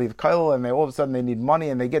 after they leave Kollel and all of a sudden they need money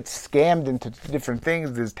and they get scammed into different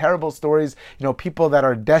things. There's terrible stories, people that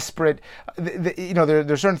are desperate.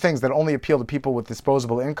 There are certain things that only appeal to people with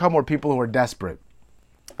disposable income or people who are desperate.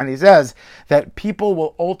 And he says that people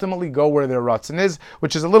will ultimately go where their rutzin is,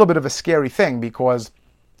 which is a little bit of a scary thing because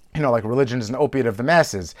like religion is an opiate of the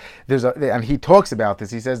masses. And he talks about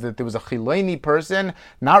this. He says that there was a Chiloni person,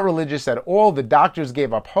 not religious at all. The doctors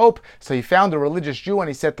gave up hope, so he found a religious Jew and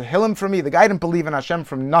he said, Tehillim for me. The guy didn't believe in Hashem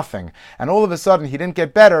from nothing. And all of a sudden, he didn't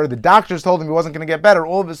get better. The doctors told him he wasn't going to get better.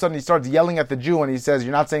 All of a sudden, he starts yelling at the Jew and he says,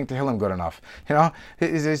 you're not saying Tehillim good enough.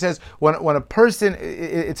 He says, when a person,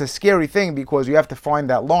 it's a scary thing because you have to find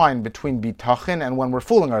that line between bitachin and when we're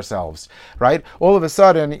fooling ourselves, right? All of a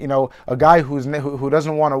sudden, a guy who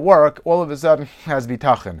doesn't want to work, all of a sudden has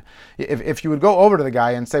bitachon. If you would go over to the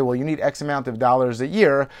guy and say, well, you need X amount of dollars a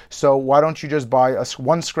year, so why don't you just buy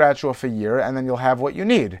one scratch off a year and then you'll have what you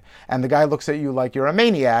need? And the guy looks at you like you're a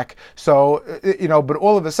maniac. So, but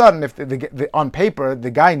all of a sudden, if on paper, the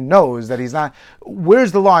guy knows that he's not,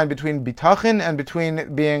 where's the line between bitachon and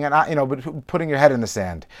between being putting your head in the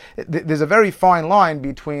sand? There's a very fine line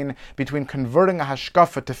between converting a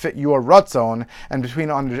hashkafa to fit your rutzon and between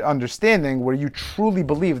understanding where you truly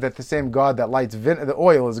believe that the same God that lights the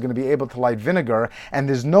oil is going to be able to light vinegar, and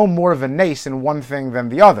there's no more of a nace in one thing than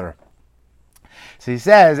the other. So he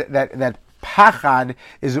says that pachad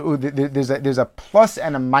is there's a plus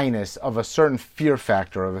and a minus of a certain fear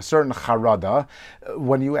factor, of a certain charada.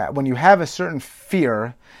 When you have a certain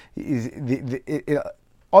fear,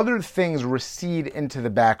 other things recede into the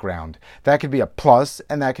background. That could be a plus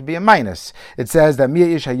and that could be a minus. It says that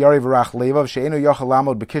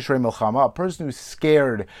a person who's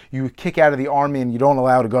scared, you kick out of the army and you don't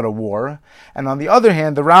allow to go to war. And on the other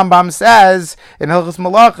hand, the Rambam says in Hilchos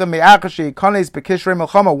Malachim,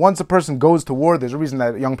 once a person goes to war, there's a reason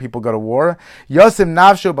that young people go to war. Yosim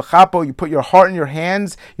nafsho b'chapo, you put your heart in your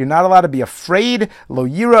hands. You're not allowed to be afraid. Lo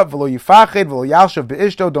yira v'lo yifached v'lo yalshav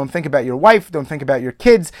be'ishto. Don't think about your wife. Don't think about your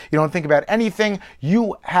kids. You don't think about anything.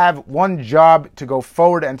 You have one job to go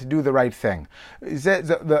forward and to do the right thing. It says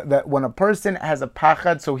that when a person has a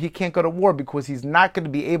pachad, so he can't go to war because he's not going to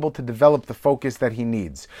be able to develop the focus that he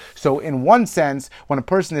needs. So in one sense, when a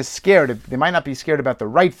person is scared, they might not be scared about the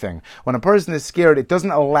right thing. When a person is scared, it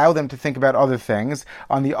doesn't allow them to think about other things.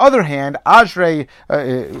 On the other hand, Ashrei,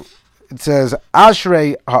 it says,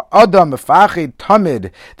 Ashrei ha'adam mefachid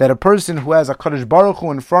tamid, that a person who has a Kadosh Baruch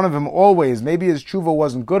Hu in front of him always, maybe his tshuva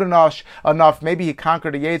wasn't good enough, maybe he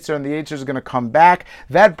conquered a Yetzer and the Yetzer is going to come back.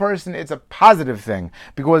 That person, it's a positive thing,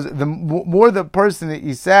 because the more the person,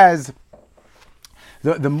 he says,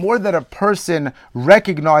 the more that a person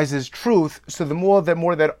recognizes truth, so the more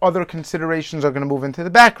that other considerations are going to move into the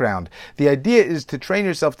background. The idea is to train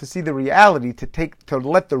yourself to see the reality, to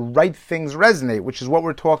let the right things resonate, which is what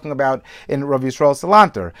we're talking about in Rav Yisrael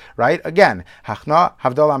Salanter, right? Again, Hachna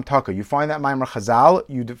Havdalam Taka. You find that Maimer Chazal,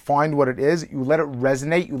 you find what it is, you let it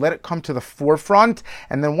resonate, you let it come to the forefront,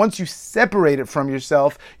 and then once you separate it from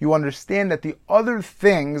yourself, you understand that the other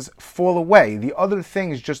things fall away. The other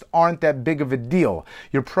things just aren't that big of a deal.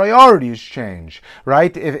 Your priorities change,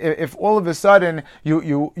 right? If all of a sudden your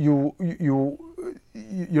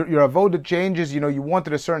avoda changes, you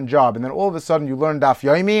wanted a certain job, and then all of a sudden you learn Daf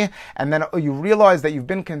Yomi, and then you realize that you've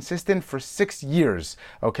been consistent for 6 years,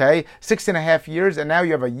 okay? 6.5 years, and now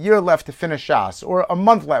you have a year left to finish Shas, or a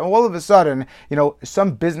month left. All of a sudden,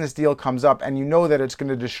 some business deal comes up, and you know that it's going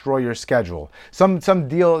to destroy your schedule. Some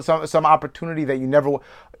deal, some opportunity that you never.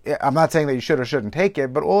 I'm not saying that you should or shouldn't take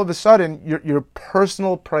it, but all of a sudden your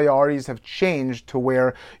personal priorities have changed to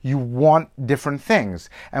where you want different things,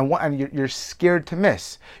 and you're scared to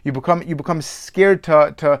miss. You become scared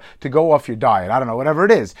to go off your diet. I don't know, whatever it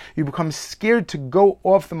is. You become scared to go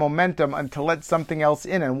off the momentum and to let something else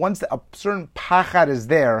in. And once a certain pachad is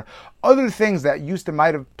there, other things that used to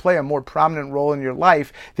might have play a more prominent role in your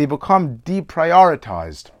life, they become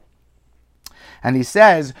deprioritized. And he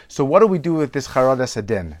says, so what do we do with this Charadas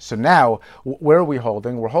Hadin? So now, where are we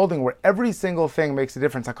holding? We're holding where every single thing makes a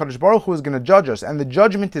difference. HaKadosh Baruch Hu is going to judge us, and the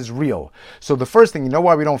judgment is real. So the first thing, you know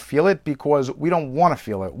why we don't feel it? Because we don't want to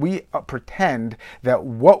feel it. We pretend that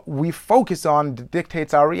what we focus on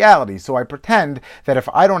dictates our reality. So I pretend that if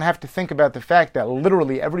I don't have to think about the fact that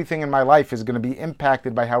literally everything in my life is going to be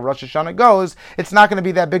impacted by how Rosh Hashanah goes, it's not going to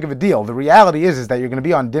be that big of a deal. The reality is that you're going to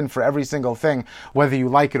be on din for every single thing, whether you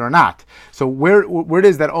like it or not. So where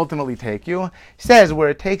does that ultimately take you? He says where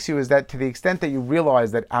it takes you is that to the extent that you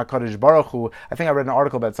realize that HaKadosh Baruch Hu, I think I read an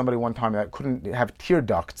article about somebody one time that couldn't have tear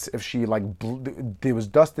ducts if she there was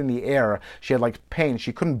dust in the air, she had pain,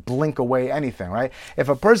 she couldn't blink away anything, right? If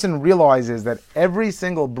a person realizes that every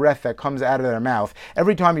single breath that comes out of their mouth,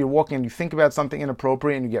 every time you're walking and you think about something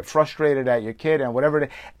inappropriate and you get frustrated at your kid and whatever it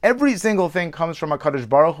is, every single thing comes from HaKadosh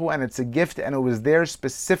Baruch Hu, and it's a gift, and it was there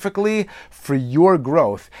specifically for your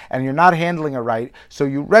growth, and you're not handling it right. So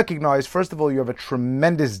you recognize, first of all, you have a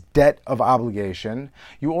tremendous debt of obligation.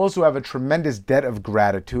 You also have a tremendous debt of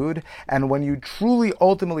gratitude. And when you truly,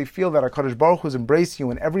 ultimately feel that HaKadosh Baruch Hu is embracing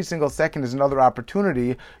you and every single second is another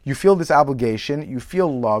opportunity, you feel this obligation, you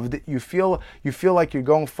feel loved, you feel like you're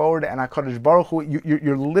going forward, and HaKadosh Baruch Hu,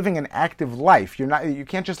 you're living an active life. You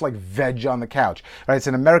can't just veg on the couch, right? It's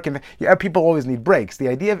an American, people always need breaks. The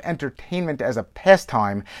idea of entertainment as a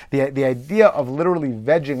pastime, the idea of literally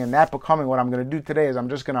vegging and that becoming what I'm going to do today is I'm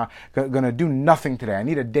just gonna do nothing today. I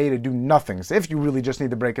need a day to do nothing. So if you really just need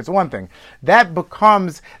the break, it's one thing. That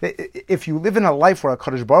becomes, if you live in a life where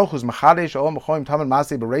HaKadosh Baruch Hu is Machadesh Olam B'cholim Tamid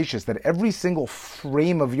Masei Bereishis, that every single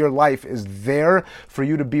frame of your life is there for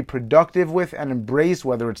you to be productive with and embrace,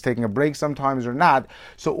 whether it's taking a break sometimes or not.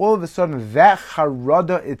 So all of a sudden, that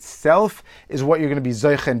charada itself is what you're going to be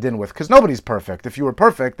zoich and din with, because nobody's perfect. If you were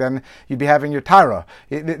perfect, then you'd be having your Tara.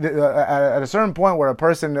 At a certain point where a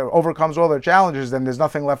person overcomes all their challenges, then there's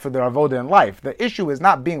nothing left for their avoda in life. The issue is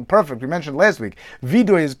not being perfect. We mentioned last week,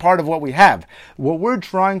 vidui is part of what we have. What we're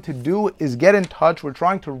trying to do is get in touch. We're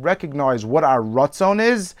trying to recognize what our ratzon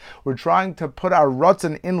is. We're trying to put our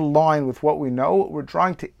ratzon in line with what we know. We're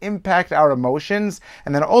trying to impact our emotions,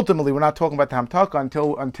 and then ultimately, we're not talking about the hamtaka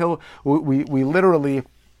until we literally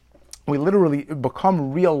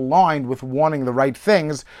become realigned with wanting the right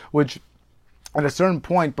things, which at a certain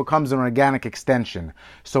point becomes an organic extension.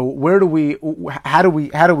 So how do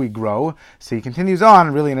we grow? So he continues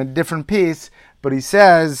on, really in a different piece, but he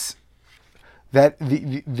says that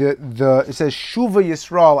it says Shuva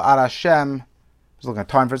Yisrael ad Hashem. I was looking at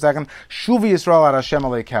time for a second. Shuva Yisrael ad Hashem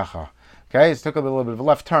Elokecha. Okay, it took a little bit of a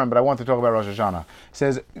left turn, but I want to talk about Rosh Hashanah. It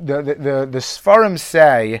says the Sfarim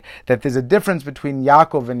say that there's a difference between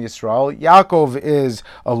Yaakov and Yisrael. Yaakov is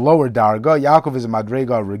a lower darga. Yaakov is a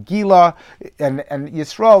madrega regila, and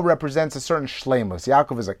Yisrael represents a certain shleimus.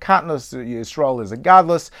 Yaakov is a katnus. Yisrael is a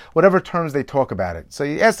godless. Whatever terms they talk about it. So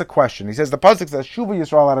he asks the question. He says the pasuk says Shuva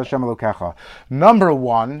Yisrael ad Hashem Elokecha. Number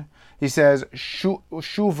one, he says,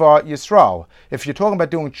 Shuva Yisrael. If you're talking about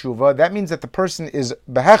doing Shuva, that means that the person is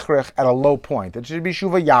behechrech at a low point. It should be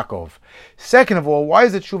Shuva Yaakov. Second of all, why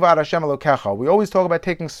is it Shuva ad Hashem Elokecha? We always talk about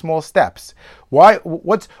taking small steps. Why?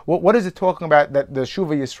 What is it talking about that the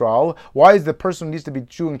Shuva Yisrael? Why is the person who needs to be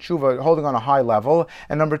doing Shuva holding on a high level?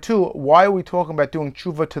 And number two, why are we talking about doing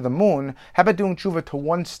Shuva to the moon? How about doing Shuva to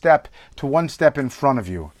one step in front of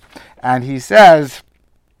you? And he says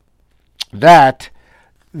that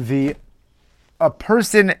a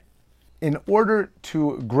person, in order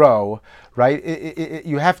to grow, right,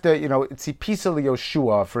 you have to, Tzipisa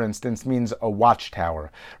Yoshua, for instance, means a watchtower,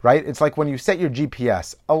 right? It's like when you set your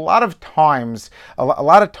GPS. A lot of times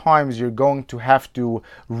you're going to have to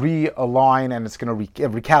realign and it's going to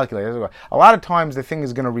recalculate. A lot of times the thing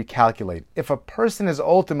is going to recalculate. If a person is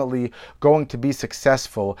ultimately going to be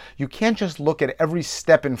successful, you can't just look at every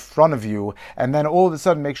step in front of you and then all of a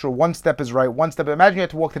sudden make sure one step is right, one step. Imagine you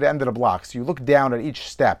have to walk to the end of the block, so you look down at each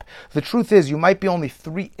step. The truth is, you might be only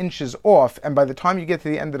 3 inches off, and by the time you get to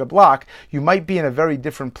the end of the block, you might be in a very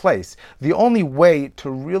different place. The only way to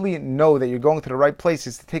really know that you're going to the right place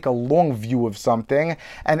is to take a long view of something,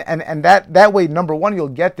 and that way, number one, you'll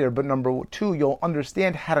get there, but number two, you'll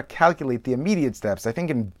understand how to calculate the immediate steps. I think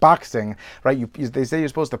in boxing, right, they say you're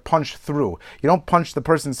supposed to punch through. You don't punch the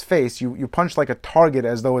person's face, you punch like a target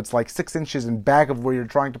as though it's like 6 inches in back of where you're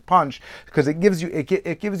trying to punch, because it gives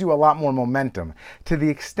you a lot more momentum. To the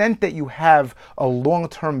extent that you have a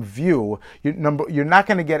long-term view, you're not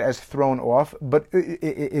going to get as thrown off, but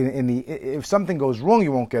if something goes wrong,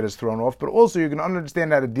 you won't get as thrown off, but also you're going to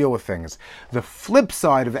understand how to deal with things. The flip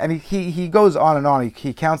side of it, and he goes on and on,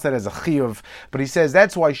 he counts that as a chiyuv, but he says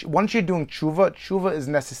that's why once you're doing tshuva is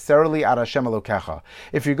necessarily ad Hashem Elokecha.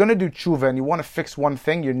 If you're going to do tshuva and you want to fix one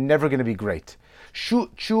thing, you're never going to be great.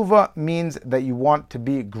 Tshuva means that you want to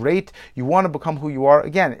be great. You want to become who you are.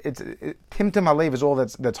 Again, Timtim Alev is all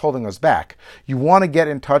that's holding us back. You want to get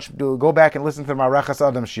in touch. Go back and listen to the Marachas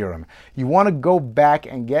Adam Shirim. You want to go back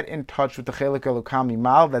and get in touch with the Chelik Elokam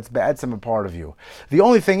Mimal that's be'etzem a part of you. The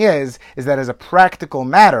only thing is that as a practical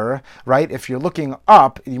matter, right, if you're looking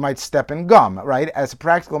up, you might step in gum, right? As a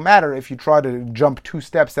practical matter, if you try to jump 2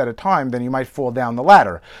 steps at a time, then you might fall down the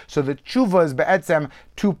ladder. So the tshuva is be'etzem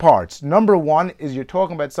 2 parts. Number one is you're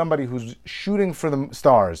talking about somebody who's shooting for the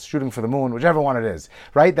stars, shooting for the moon, whichever one it is,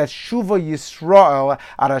 right? That's Shuva Yisrael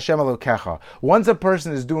ad Hashem Elokecha. Once a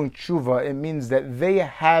person is doing tshuva, it means that they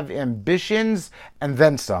have ambitions and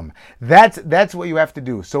then some. That's what you have to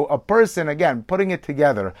do. So a person, again, putting it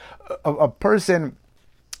together, a person,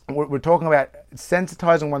 we're talking about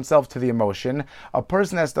sensitizing oneself to the emotion. A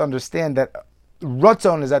person has to understand that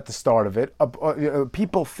Ratzon is at the start of it.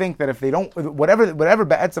 People think that if they don't, whatever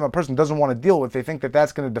be'etzem a person doesn't want to deal with, they think that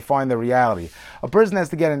that's going to define their reality. A person has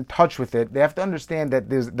to get in touch with it. They have to understand that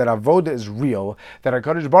that avoda is real, that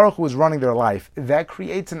HaKadosh Baruch Hu is running their life. That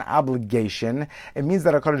creates an obligation. It means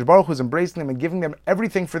that HaKadosh Baruch Hu is embracing them and giving them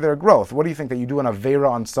everything for their growth. What do you think, that you do an avera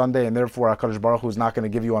on Sunday and therefore HaKadosh Baruch Hu is not going to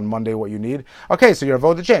give you on Monday what you need? Okay, so your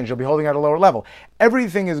avoda change. You'll be holding at a lower level.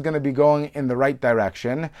 Everything is going to be going in the right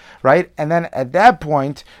direction, right? And then at that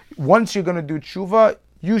point, once you're going to do tshuva,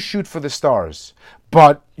 you shoot for the stars.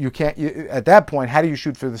 But you can't. At that point, how do you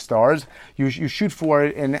shoot for the stars? You shoot for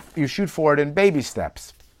it in baby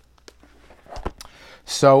steps.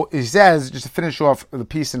 So he says, just to finish off the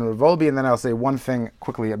piece in Revolbi, and then I'll say one thing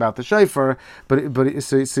quickly about the shofar.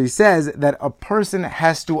 So he says that a person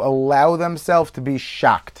has to allow themselves to be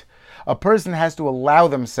shocked. A person has to allow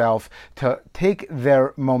themselves to take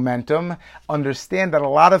their momentum, understand that a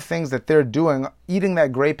lot of things that they're doing, eating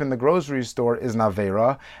that grape in the grocery store is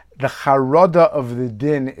Navera. the charoda of the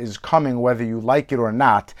din is coming whether you like it or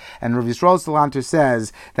not. And Rav Yisrael Salanter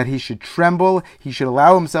says that he should tremble, he should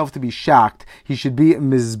allow himself to be shocked, he should be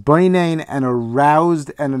mizbainain and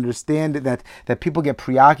aroused and understand that people get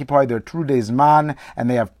preoccupied, they're true days man, and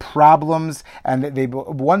they have problems, and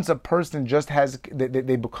once a person just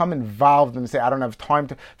they become involved and say, I don't have time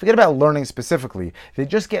to, forget about learning specifically, they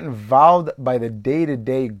just get involved by the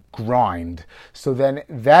day-to-day grind. So then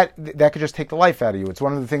that could just take the life out of you. It's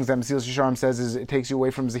one of the things that Mesilas Yesharim says is it takes you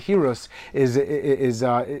away from Zahirus, is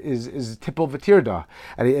Tipul V'tirda.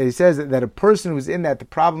 And he says that a person who's in that, the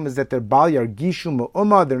problem is that they're Bal Yargishu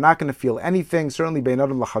Ma'uma, they're not going to feel anything, certainly Bein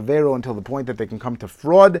Adam L'Chavero, until the point that they can come to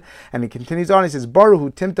fraud. And he continues on, he says,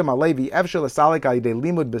 Baruhu Timtam Alevi Efshel Asalik Alidei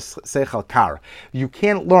Limud B'Seichel Kar. You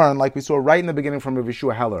can't learn, like we saw right in the beginning from Rav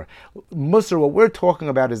Yeshua Heller. Musar, what we're talking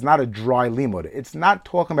about is not a dry limud. It's not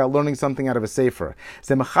talking about learning something out of a sefer.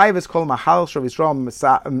 Zemachayv is called Mahal Shav Yisrael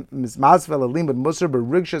Mazvel Limud Musar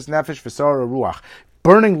Berigshas Nefesh V'Sara Ruach.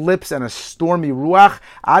 Burning lips and a stormy ruach,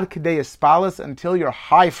 ad kadei espalas, until you're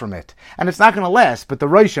high from it. And it's not going to last, but the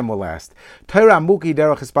Roshim will last. Torah muki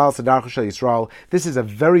derech espalas adarcha shel Yisrael. This is a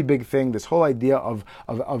very big thing, this whole idea of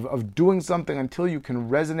doing something until you can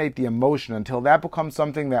resonate the emotion, until that becomes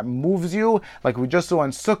something that moves you, like we just saw in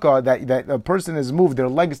Sukkah, that a person is moved, their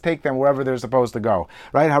legs take them wherever they're supposed to go.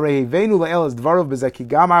 Right?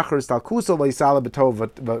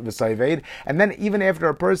 And then even after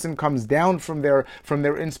a person comes down from their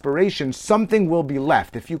inspiration, something will be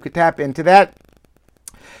left. If you could tap into that,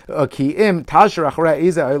 it's going to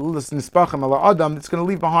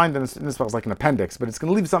leave behind, and this is like an appendix, but it's going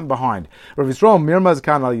to leave something behind. Rav Yisrael Mirmaz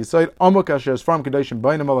Kan Al Yisoid Amuk Asher Sfarim Kedoshim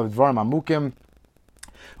Beinam Olav Dvarim Amukim.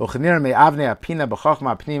 It's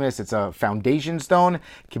a foundation stone.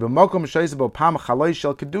 We say by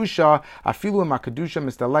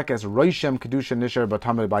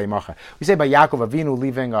Yaakov Avinu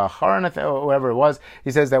leaving Haran, or whatever it was, he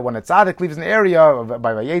says that when a tzaddik leaves an area,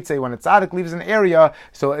 by Vayetze, when a tzaddik leaves an area,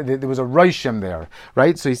 so there was a Roshim there,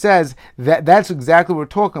 right? So he says that's exactly what we're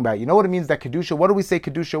talking about. You know what it means that Kedusha, what do we say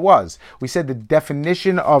Kedusha was? We said the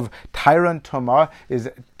definition of Taira and Tumah is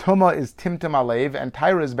Timtim Alev, and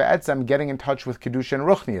Taira is Be'etzem, getting in touch with Kedusha and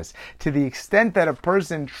Ruchnius. To the extent that a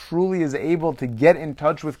person truly is able to get in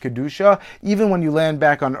touch with Kedusha, even when you land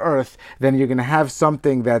back on earth, then you're going to have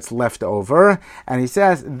something that's left over. And he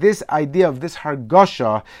says this idea of this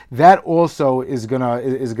Hargasha, that also is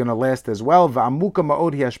gonna last as well. Va'amuka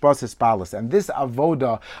ma'od hi hashbas hispalas. And this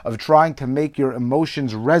avoda of trying to make your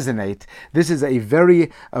emotions resonate, this is a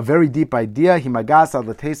very deep idea. Himagas ad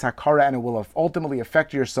l'teis hakara, and it will ultimately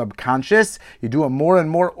affect your subconscious. You do it more and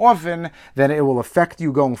more often, then it will affect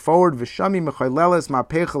you going forward. V'shami mechayleles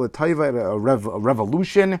ma'pecha l'tayva, a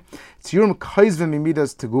revolution. Tziurim kaizvim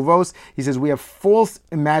imidas teguvos. He says we have false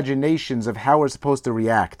imaginations of how we're supposed to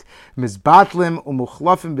react. Mizbatlim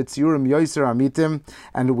umuchlafim b'tziurim yoiser amitim,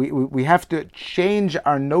 and we have to change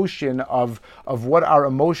our notion of what our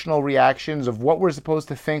emotional reactions, of what we're supposed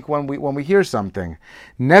to think when we hear something.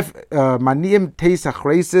 Maniim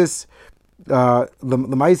teisachresis.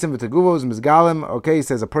 L'maisim v'teguvos mizgalim. Okay, he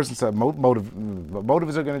says a person's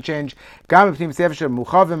motives are going to change. Okay,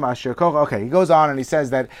 he goes on and he says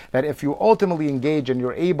that if you ultimately engage and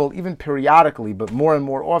you're able, even periodically, but more and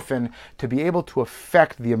more often, to be able to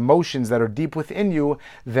affect the emotions that are deep within you,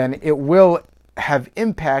 then it will have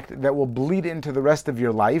impact that will bleed into the rest of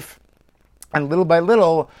your life. And little by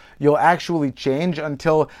little, you'll actually change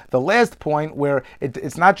until the last point where it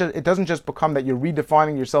doesn't just become that you're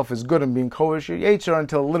redefining yourself as good and being kosher your yetzer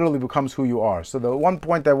until it literally becomes who you are. So the one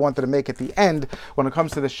point I wanted to make at the end when it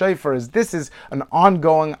comes to the shofar is this is an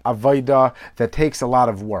ongoing avodah that takes a lot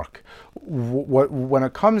of work. When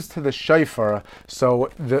it comes to the shofar, so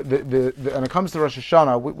when it comes to Rosh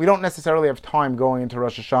Hashanah, we don't necessarily have time going into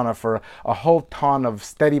Rosh Hashanah for a whole ton of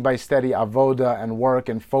steady by steady avoda and work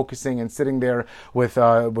and focusing and sitting there with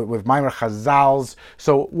Maimer Chazals.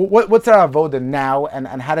 So what's our avoda now,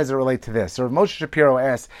 and how does it relate to this? So Moshe Shapiro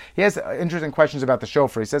asks, he has interesting questions about the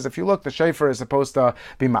shofar. He says, if you look, the shofar is supposed to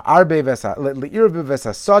be ma'arbe le'irbe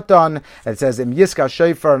v'sasatan. It says im yiska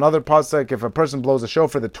shofar, another pasuk, if a person blows a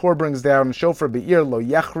shofar, the Torah brings down shofar be'ir lo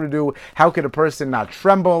yechrudu. How could a person not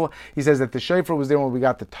tremble? He says that the shofar was there when we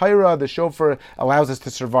got the Torah. The shofar allows us to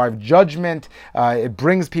survive judgment. It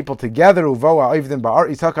brings people together. Uvoa oivdim ba'ar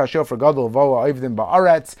itaka shofar gadol uvoa oivdim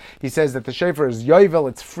ba'aretz. He says that the shofar is yovel,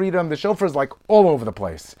 it's freedom. The shofar is like all over the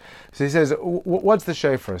place. So he says, what's the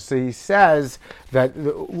shofar? So he says that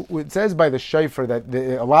it says by the shofar that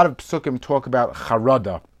a lot of psukim talk about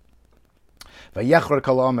charada. Vayechor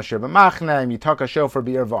kol ha'am asher b'machne, yitaka shofar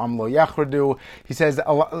b'ir v'am lo yechrdu. He says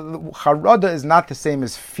charada is not the same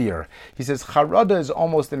as fear. He says charada is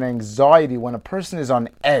almost an anxiety when a person is on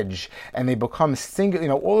edge and they become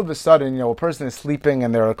single. All of a sudden, a person is sleeping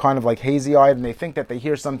and they're kind of like hazy-eyed and they think that they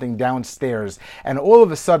hear something downstairs, and all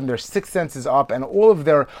of a sudden their sixth sense is up and all of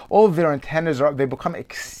their antennas are up. They become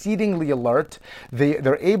exceedingly alert.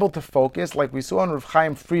 They're able to focus, like we saw in Rav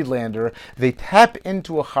Chaim Friedlander. They tap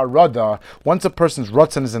into a charada once a person's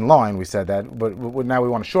rutzon is in line. We said that, but now we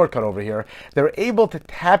want a shortcut over here. They're able to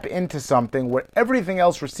tap into something where everything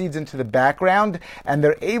else recedes into the background, and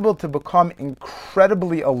they're able to become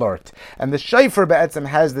incredibly alert. And the shofar be'etzem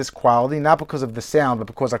has this quality, not because of the sound, but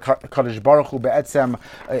because HaKadosh Baruch Hu be'etzem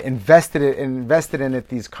invested in it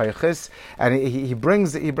these kaychis. And he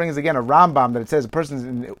brings again a Rambam that it says a person's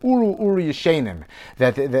in uru yeshenim,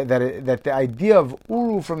 that the idea of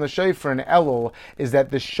uru from the shofar in Elul is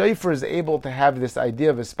that the shofar is able to have this idea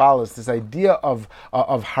of ispalis, this idea of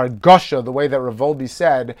hargasha, the way that Rav Wolbe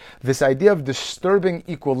said, this idea of disturbing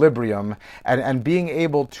equilibrium and being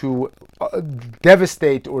able to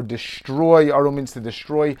devastate or destroy. Aru means to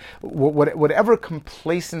destroy whatever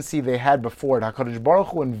complacency they had before it. HaKadosh Baruch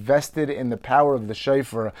Hu invested in the power of the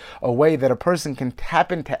shofar a way that a person can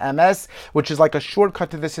tap into MS, which is like a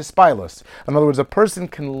shortcut to this hispilus. In other words, a person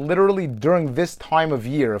can literally, during this time of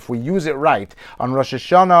year, if we use it right, on Rosh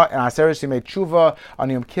Hashanah, and Aseret Yimei Tshuva, on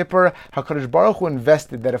Yom Kippur, HaKadosh Baruch Hu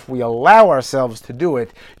invested that if we allow ourselves to do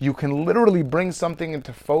it, you can literally bring something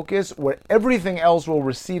into focus where everything else will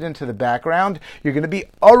recede into the background. You're going to be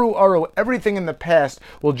aru. Everything in the past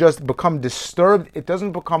will just become disturbed. It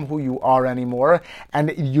doesn't become who you are anymore,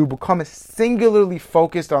 and you become singularly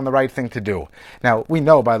focused on the right thing to do. Now, we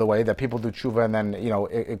know, by the way, that people do tshuva and then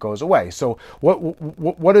it goes away. So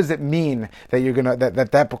what does it mean that you're gonna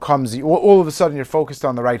that becomes all of a sudden you're focused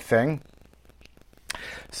on the right thing?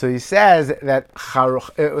 So he says that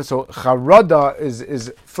charada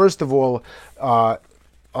is first of all,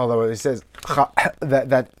 although he says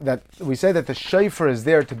that we say that the shofar is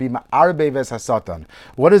there to be ma'arbe ves hasatan.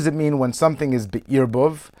 What does it mean when something is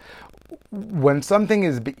be'irbuv? When something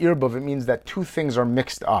is be'irbuv, it means that two things are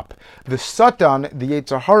mixed up. The Satan, the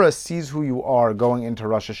Yetzer Hara, sees who you are going into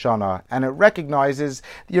Rosh Hashanah, and it recognizes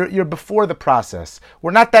you're before the process.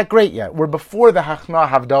 We're not that great yet. We're before the Hachna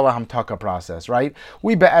Havdalah Hamtaka process, right?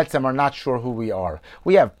 We be'etzem are not sure who we are.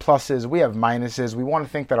 We have pluses, we have minuses. We want to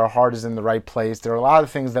think that our heart is in the right place. There are a lot of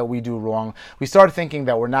things that we do wrong. We start thinking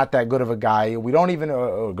that we're not that good of a guy. We don't even,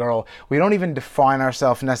 a girl, we don't even define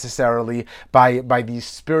ourselves necessarily by these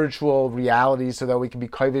spiritual realities so that we can be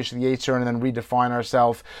kaivish the Yetzer and then redefine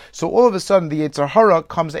ourselves. So all of a sudden the Yetzer Hara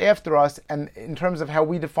comes after us, and in terms of how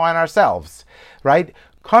we define ourselves, right?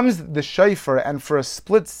 Comes the shofar, and for a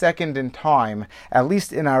split second in time, at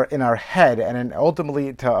least in our head, and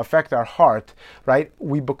ultimately to affect our heart, right?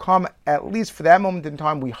 We become, at least for that moment in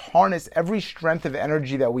time, we harness every strength of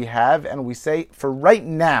energy that we have, and we say, for right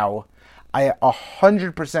now, I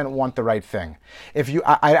 100% want the right thing.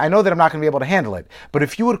 I know that I'm not going to be able to handle it, but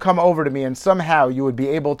if you would come over to me and somehow you would be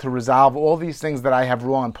able to resolve all these things that I have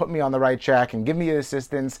wrong and put me on the right track and give me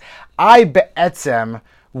assistance, I be'etzem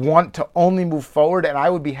want to only move forward, and I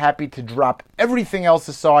would be happy to drop everything else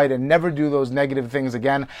aside and never do those negative things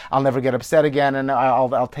again. I'll never get upset again, and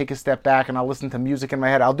I'll take a step back and I'll listen to music in my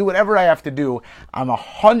head. I'll do whatever I have to do. I'm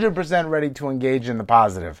 100% ready to engage in the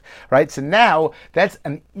positive, right? So now that's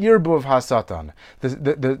an irbuv hasatan.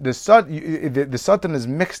 The satan is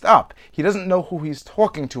mixed up. He doesn't know who he's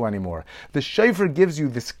talking to anymore. The shofar gives you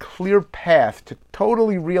this clear path to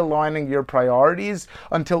totally realigning your priorities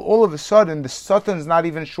until all of a sudden the satan is not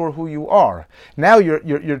even sure who you are. Now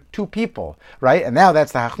you're two people, right? And now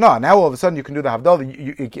that's the hachna. Now all of a sudden you can do the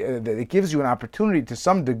havdalah. It gives you an opportunity to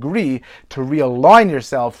some degree to realign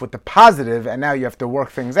yourself with the positive, and now you have to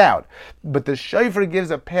work things out. But the shofar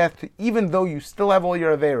gives a path to, even though you still have all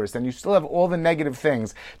your averis and you still have all the negative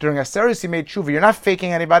things, during Aseret Yimei Tshuva, you're not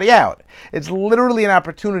faking anybody out. It's literally an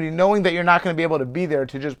opportunity, knowing that you're not going to be able to be there,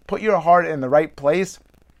 to just put your heart in the right place,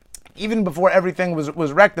 even before everything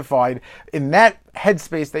was rectified. In that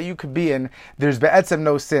headspace that you could be in, there's be'etzem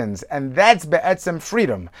no sins, and that's be'etzem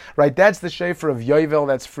freedom, right? That's the shofar of Yovel,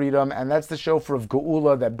 that's freedom, and that's the shofar of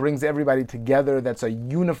Geula that brings everybody together. That's a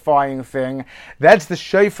unifying thing. That's the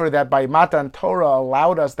shofar that by Matan Torah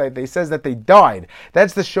allowed us, that they says that they died.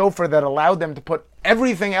 That's the shofar that allowed them to put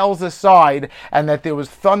everything else aside, and that there was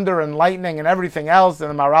thunder and lightning and everything else.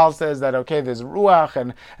 And the Maharal says that, okay, there's ruach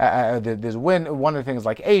and there's wind. One of the things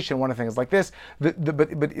like Aish, and one of the things like this. But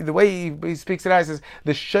the way he speaks it out, Rabbi says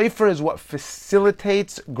the shofar is what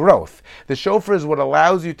facilitates growth. The shofar is what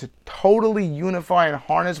allows you to totally unify and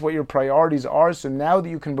harness what your priorities are. So now that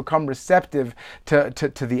you can become receptive to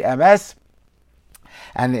the MS.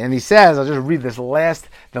 And he says, I'll just read the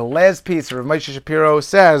last piece Rav Moshe Shapiro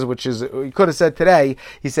says, which is, he could have said today,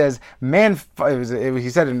 he says, he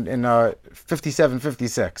said in 57,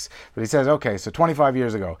 56, but he says, okay, so 25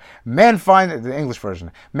 years ago, the English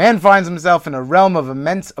version, man finds himself in a realm of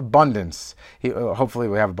immense abundance. Hopefully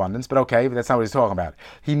we have abundance, but okay, but that's not what he's talking about.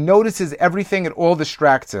 He notices everything, it all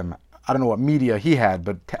distracts him. I don't know what media he had,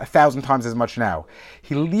 but 1,000 times as much now.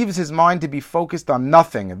 He leaves his mind to be focused on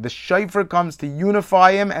nothing. The shofar comes to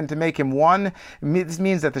unify him and to make him one. This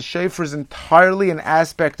means that the shofar is entirely an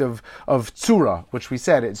aspect of tzura, which we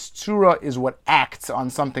said, tzura is what acts on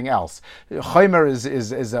something else. Chomer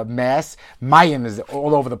is a mass. Mayim is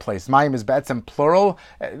all over the place. Mayim is be'etzem plural.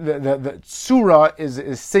 The tzura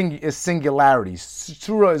is singularity.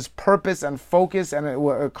 Tzura is purpose and focus, and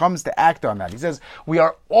it comes to act on that. He says, we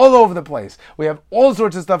are all over the place. We have all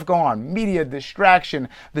sorts of stuff going on. Media, distraction.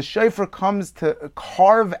 The shofar comes to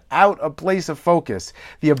carve out a place of focus.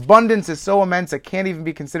 The abundance is so immense it can't even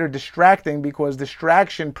be considered distracting because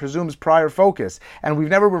distraction presumes prior focus. And we've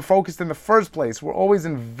never been focused in the first place. We're always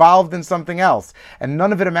involved in something else. And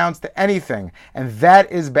none of it amounts to anything. And that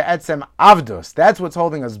is be'etzem avdus. That's what's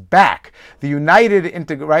holding us back. The united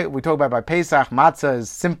right? We talk about by Pesach, matzah is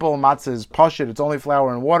simple, matzah is pashut, it's only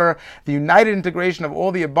flour and water. The united integration of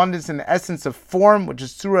all the abundance in the essence of form, which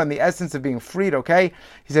is tzura, and the essence of being freed, okay?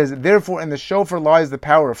 He says, therefore in the shofar lies the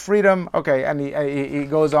power of freedom, okay, and he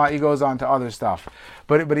goes on to other stuff.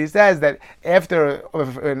 But he says that after,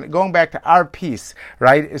 going back to our piece,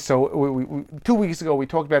 right, so we 2 weeks ago we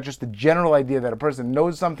talked about just the general idea that a person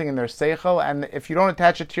knows something in their seichel, and if you don't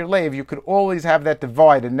attach it to your leiv, you could always have that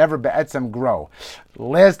divide and never be'etzem grow.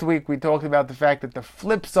 Last week we talked about the fact that the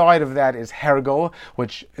flip side of that is hergel,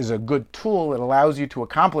 which is a good tool. It allows you to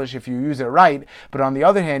accomplish if you use it right. But on the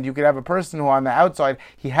other hand, you could have a person who on the outside,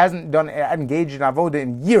 he hasn't engaged in avoda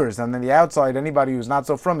in years, and on the outside, anybody who's not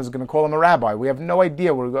so from is going to call him a rabbi. We have no idea.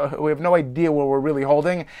 We have no idea where we're really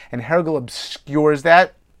holding, and hergel obscures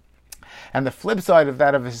that. And the flip side of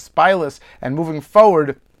that, of his spilus, and moving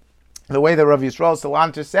forward, the way that Rav Yisrael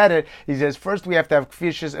Salanter said it, he says first we have to have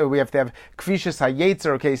kfishas hayetzer.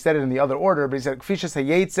 Okay, he said it in the other order, but he said kfishas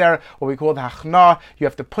hayetzer, what we call hachna. You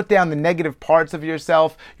have to put down the negative parts of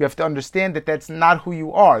yourself. You have to understand that that's not who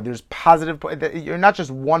you are. There's positive. You're not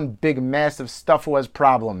just one big mass of stuff who has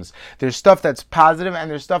problems. There's stuff that's positive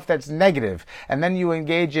and there's stuff that's negative. And then you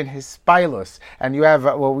engage in hispilus, and you have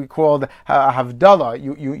what we called havdalah.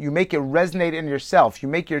 You make it resonate in yourself. You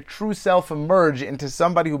make your true self emerge into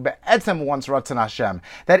somebody who once Ratzon Hashem.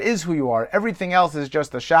 That is who you are. Everything else is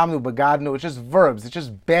just a shamnu, bagadnu. It's just verbs. It's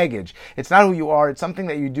just baggage. It's not who you are. It's something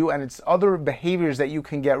that you do, and it's other behaviors that you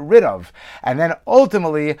can get rid of. And then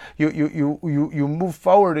ultimately, you move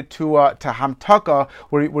forward to hamtaka,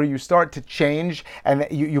 where you start to change, and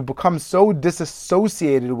you become so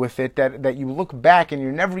disassociated with it that you look back and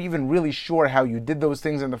you're never even really sure how you did those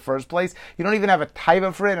things in the first place. You don't even have a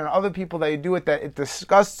taiva for it, and other people that you do it, that it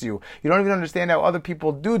disgusts you. You don't even understand how other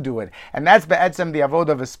people do it. And that's be'etzem the avodah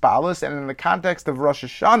of Hispalus. And in the context of Rosh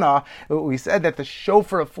Hashanah, we said that the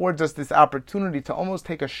shofar affords us this opportunity to almost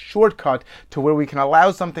take a shortcut to where we can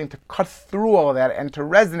allow something to cut through all of that and to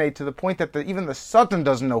resonate to the point that even the Satan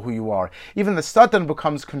doesn't know who you are. Even the Satan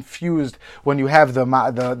becomes confused when you have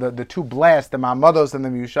the two blasts, the ma'amados and the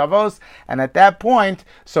miushavos. And at that point,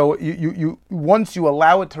 so you once you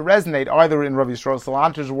allow it to resonate, either in Rav Yisrael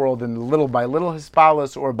Salanter's world, in little by little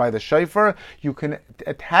Hispalus, or by the shofar, you can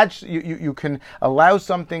attach. You can allow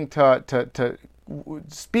something to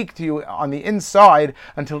speak to you on the inside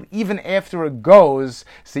until even after it goes.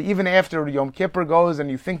 See, even after Yom Kippur goes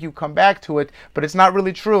and you think you come back to it, but it's not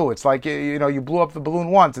really true. It's like, you blew up the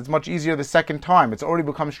balloon once. It's much easier the second time. It's already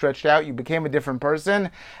become stretched out. You became a different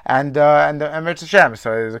person, and Mitzvah Hashem.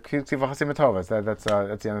 So that's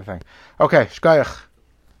the other thing. Okay, shkayach.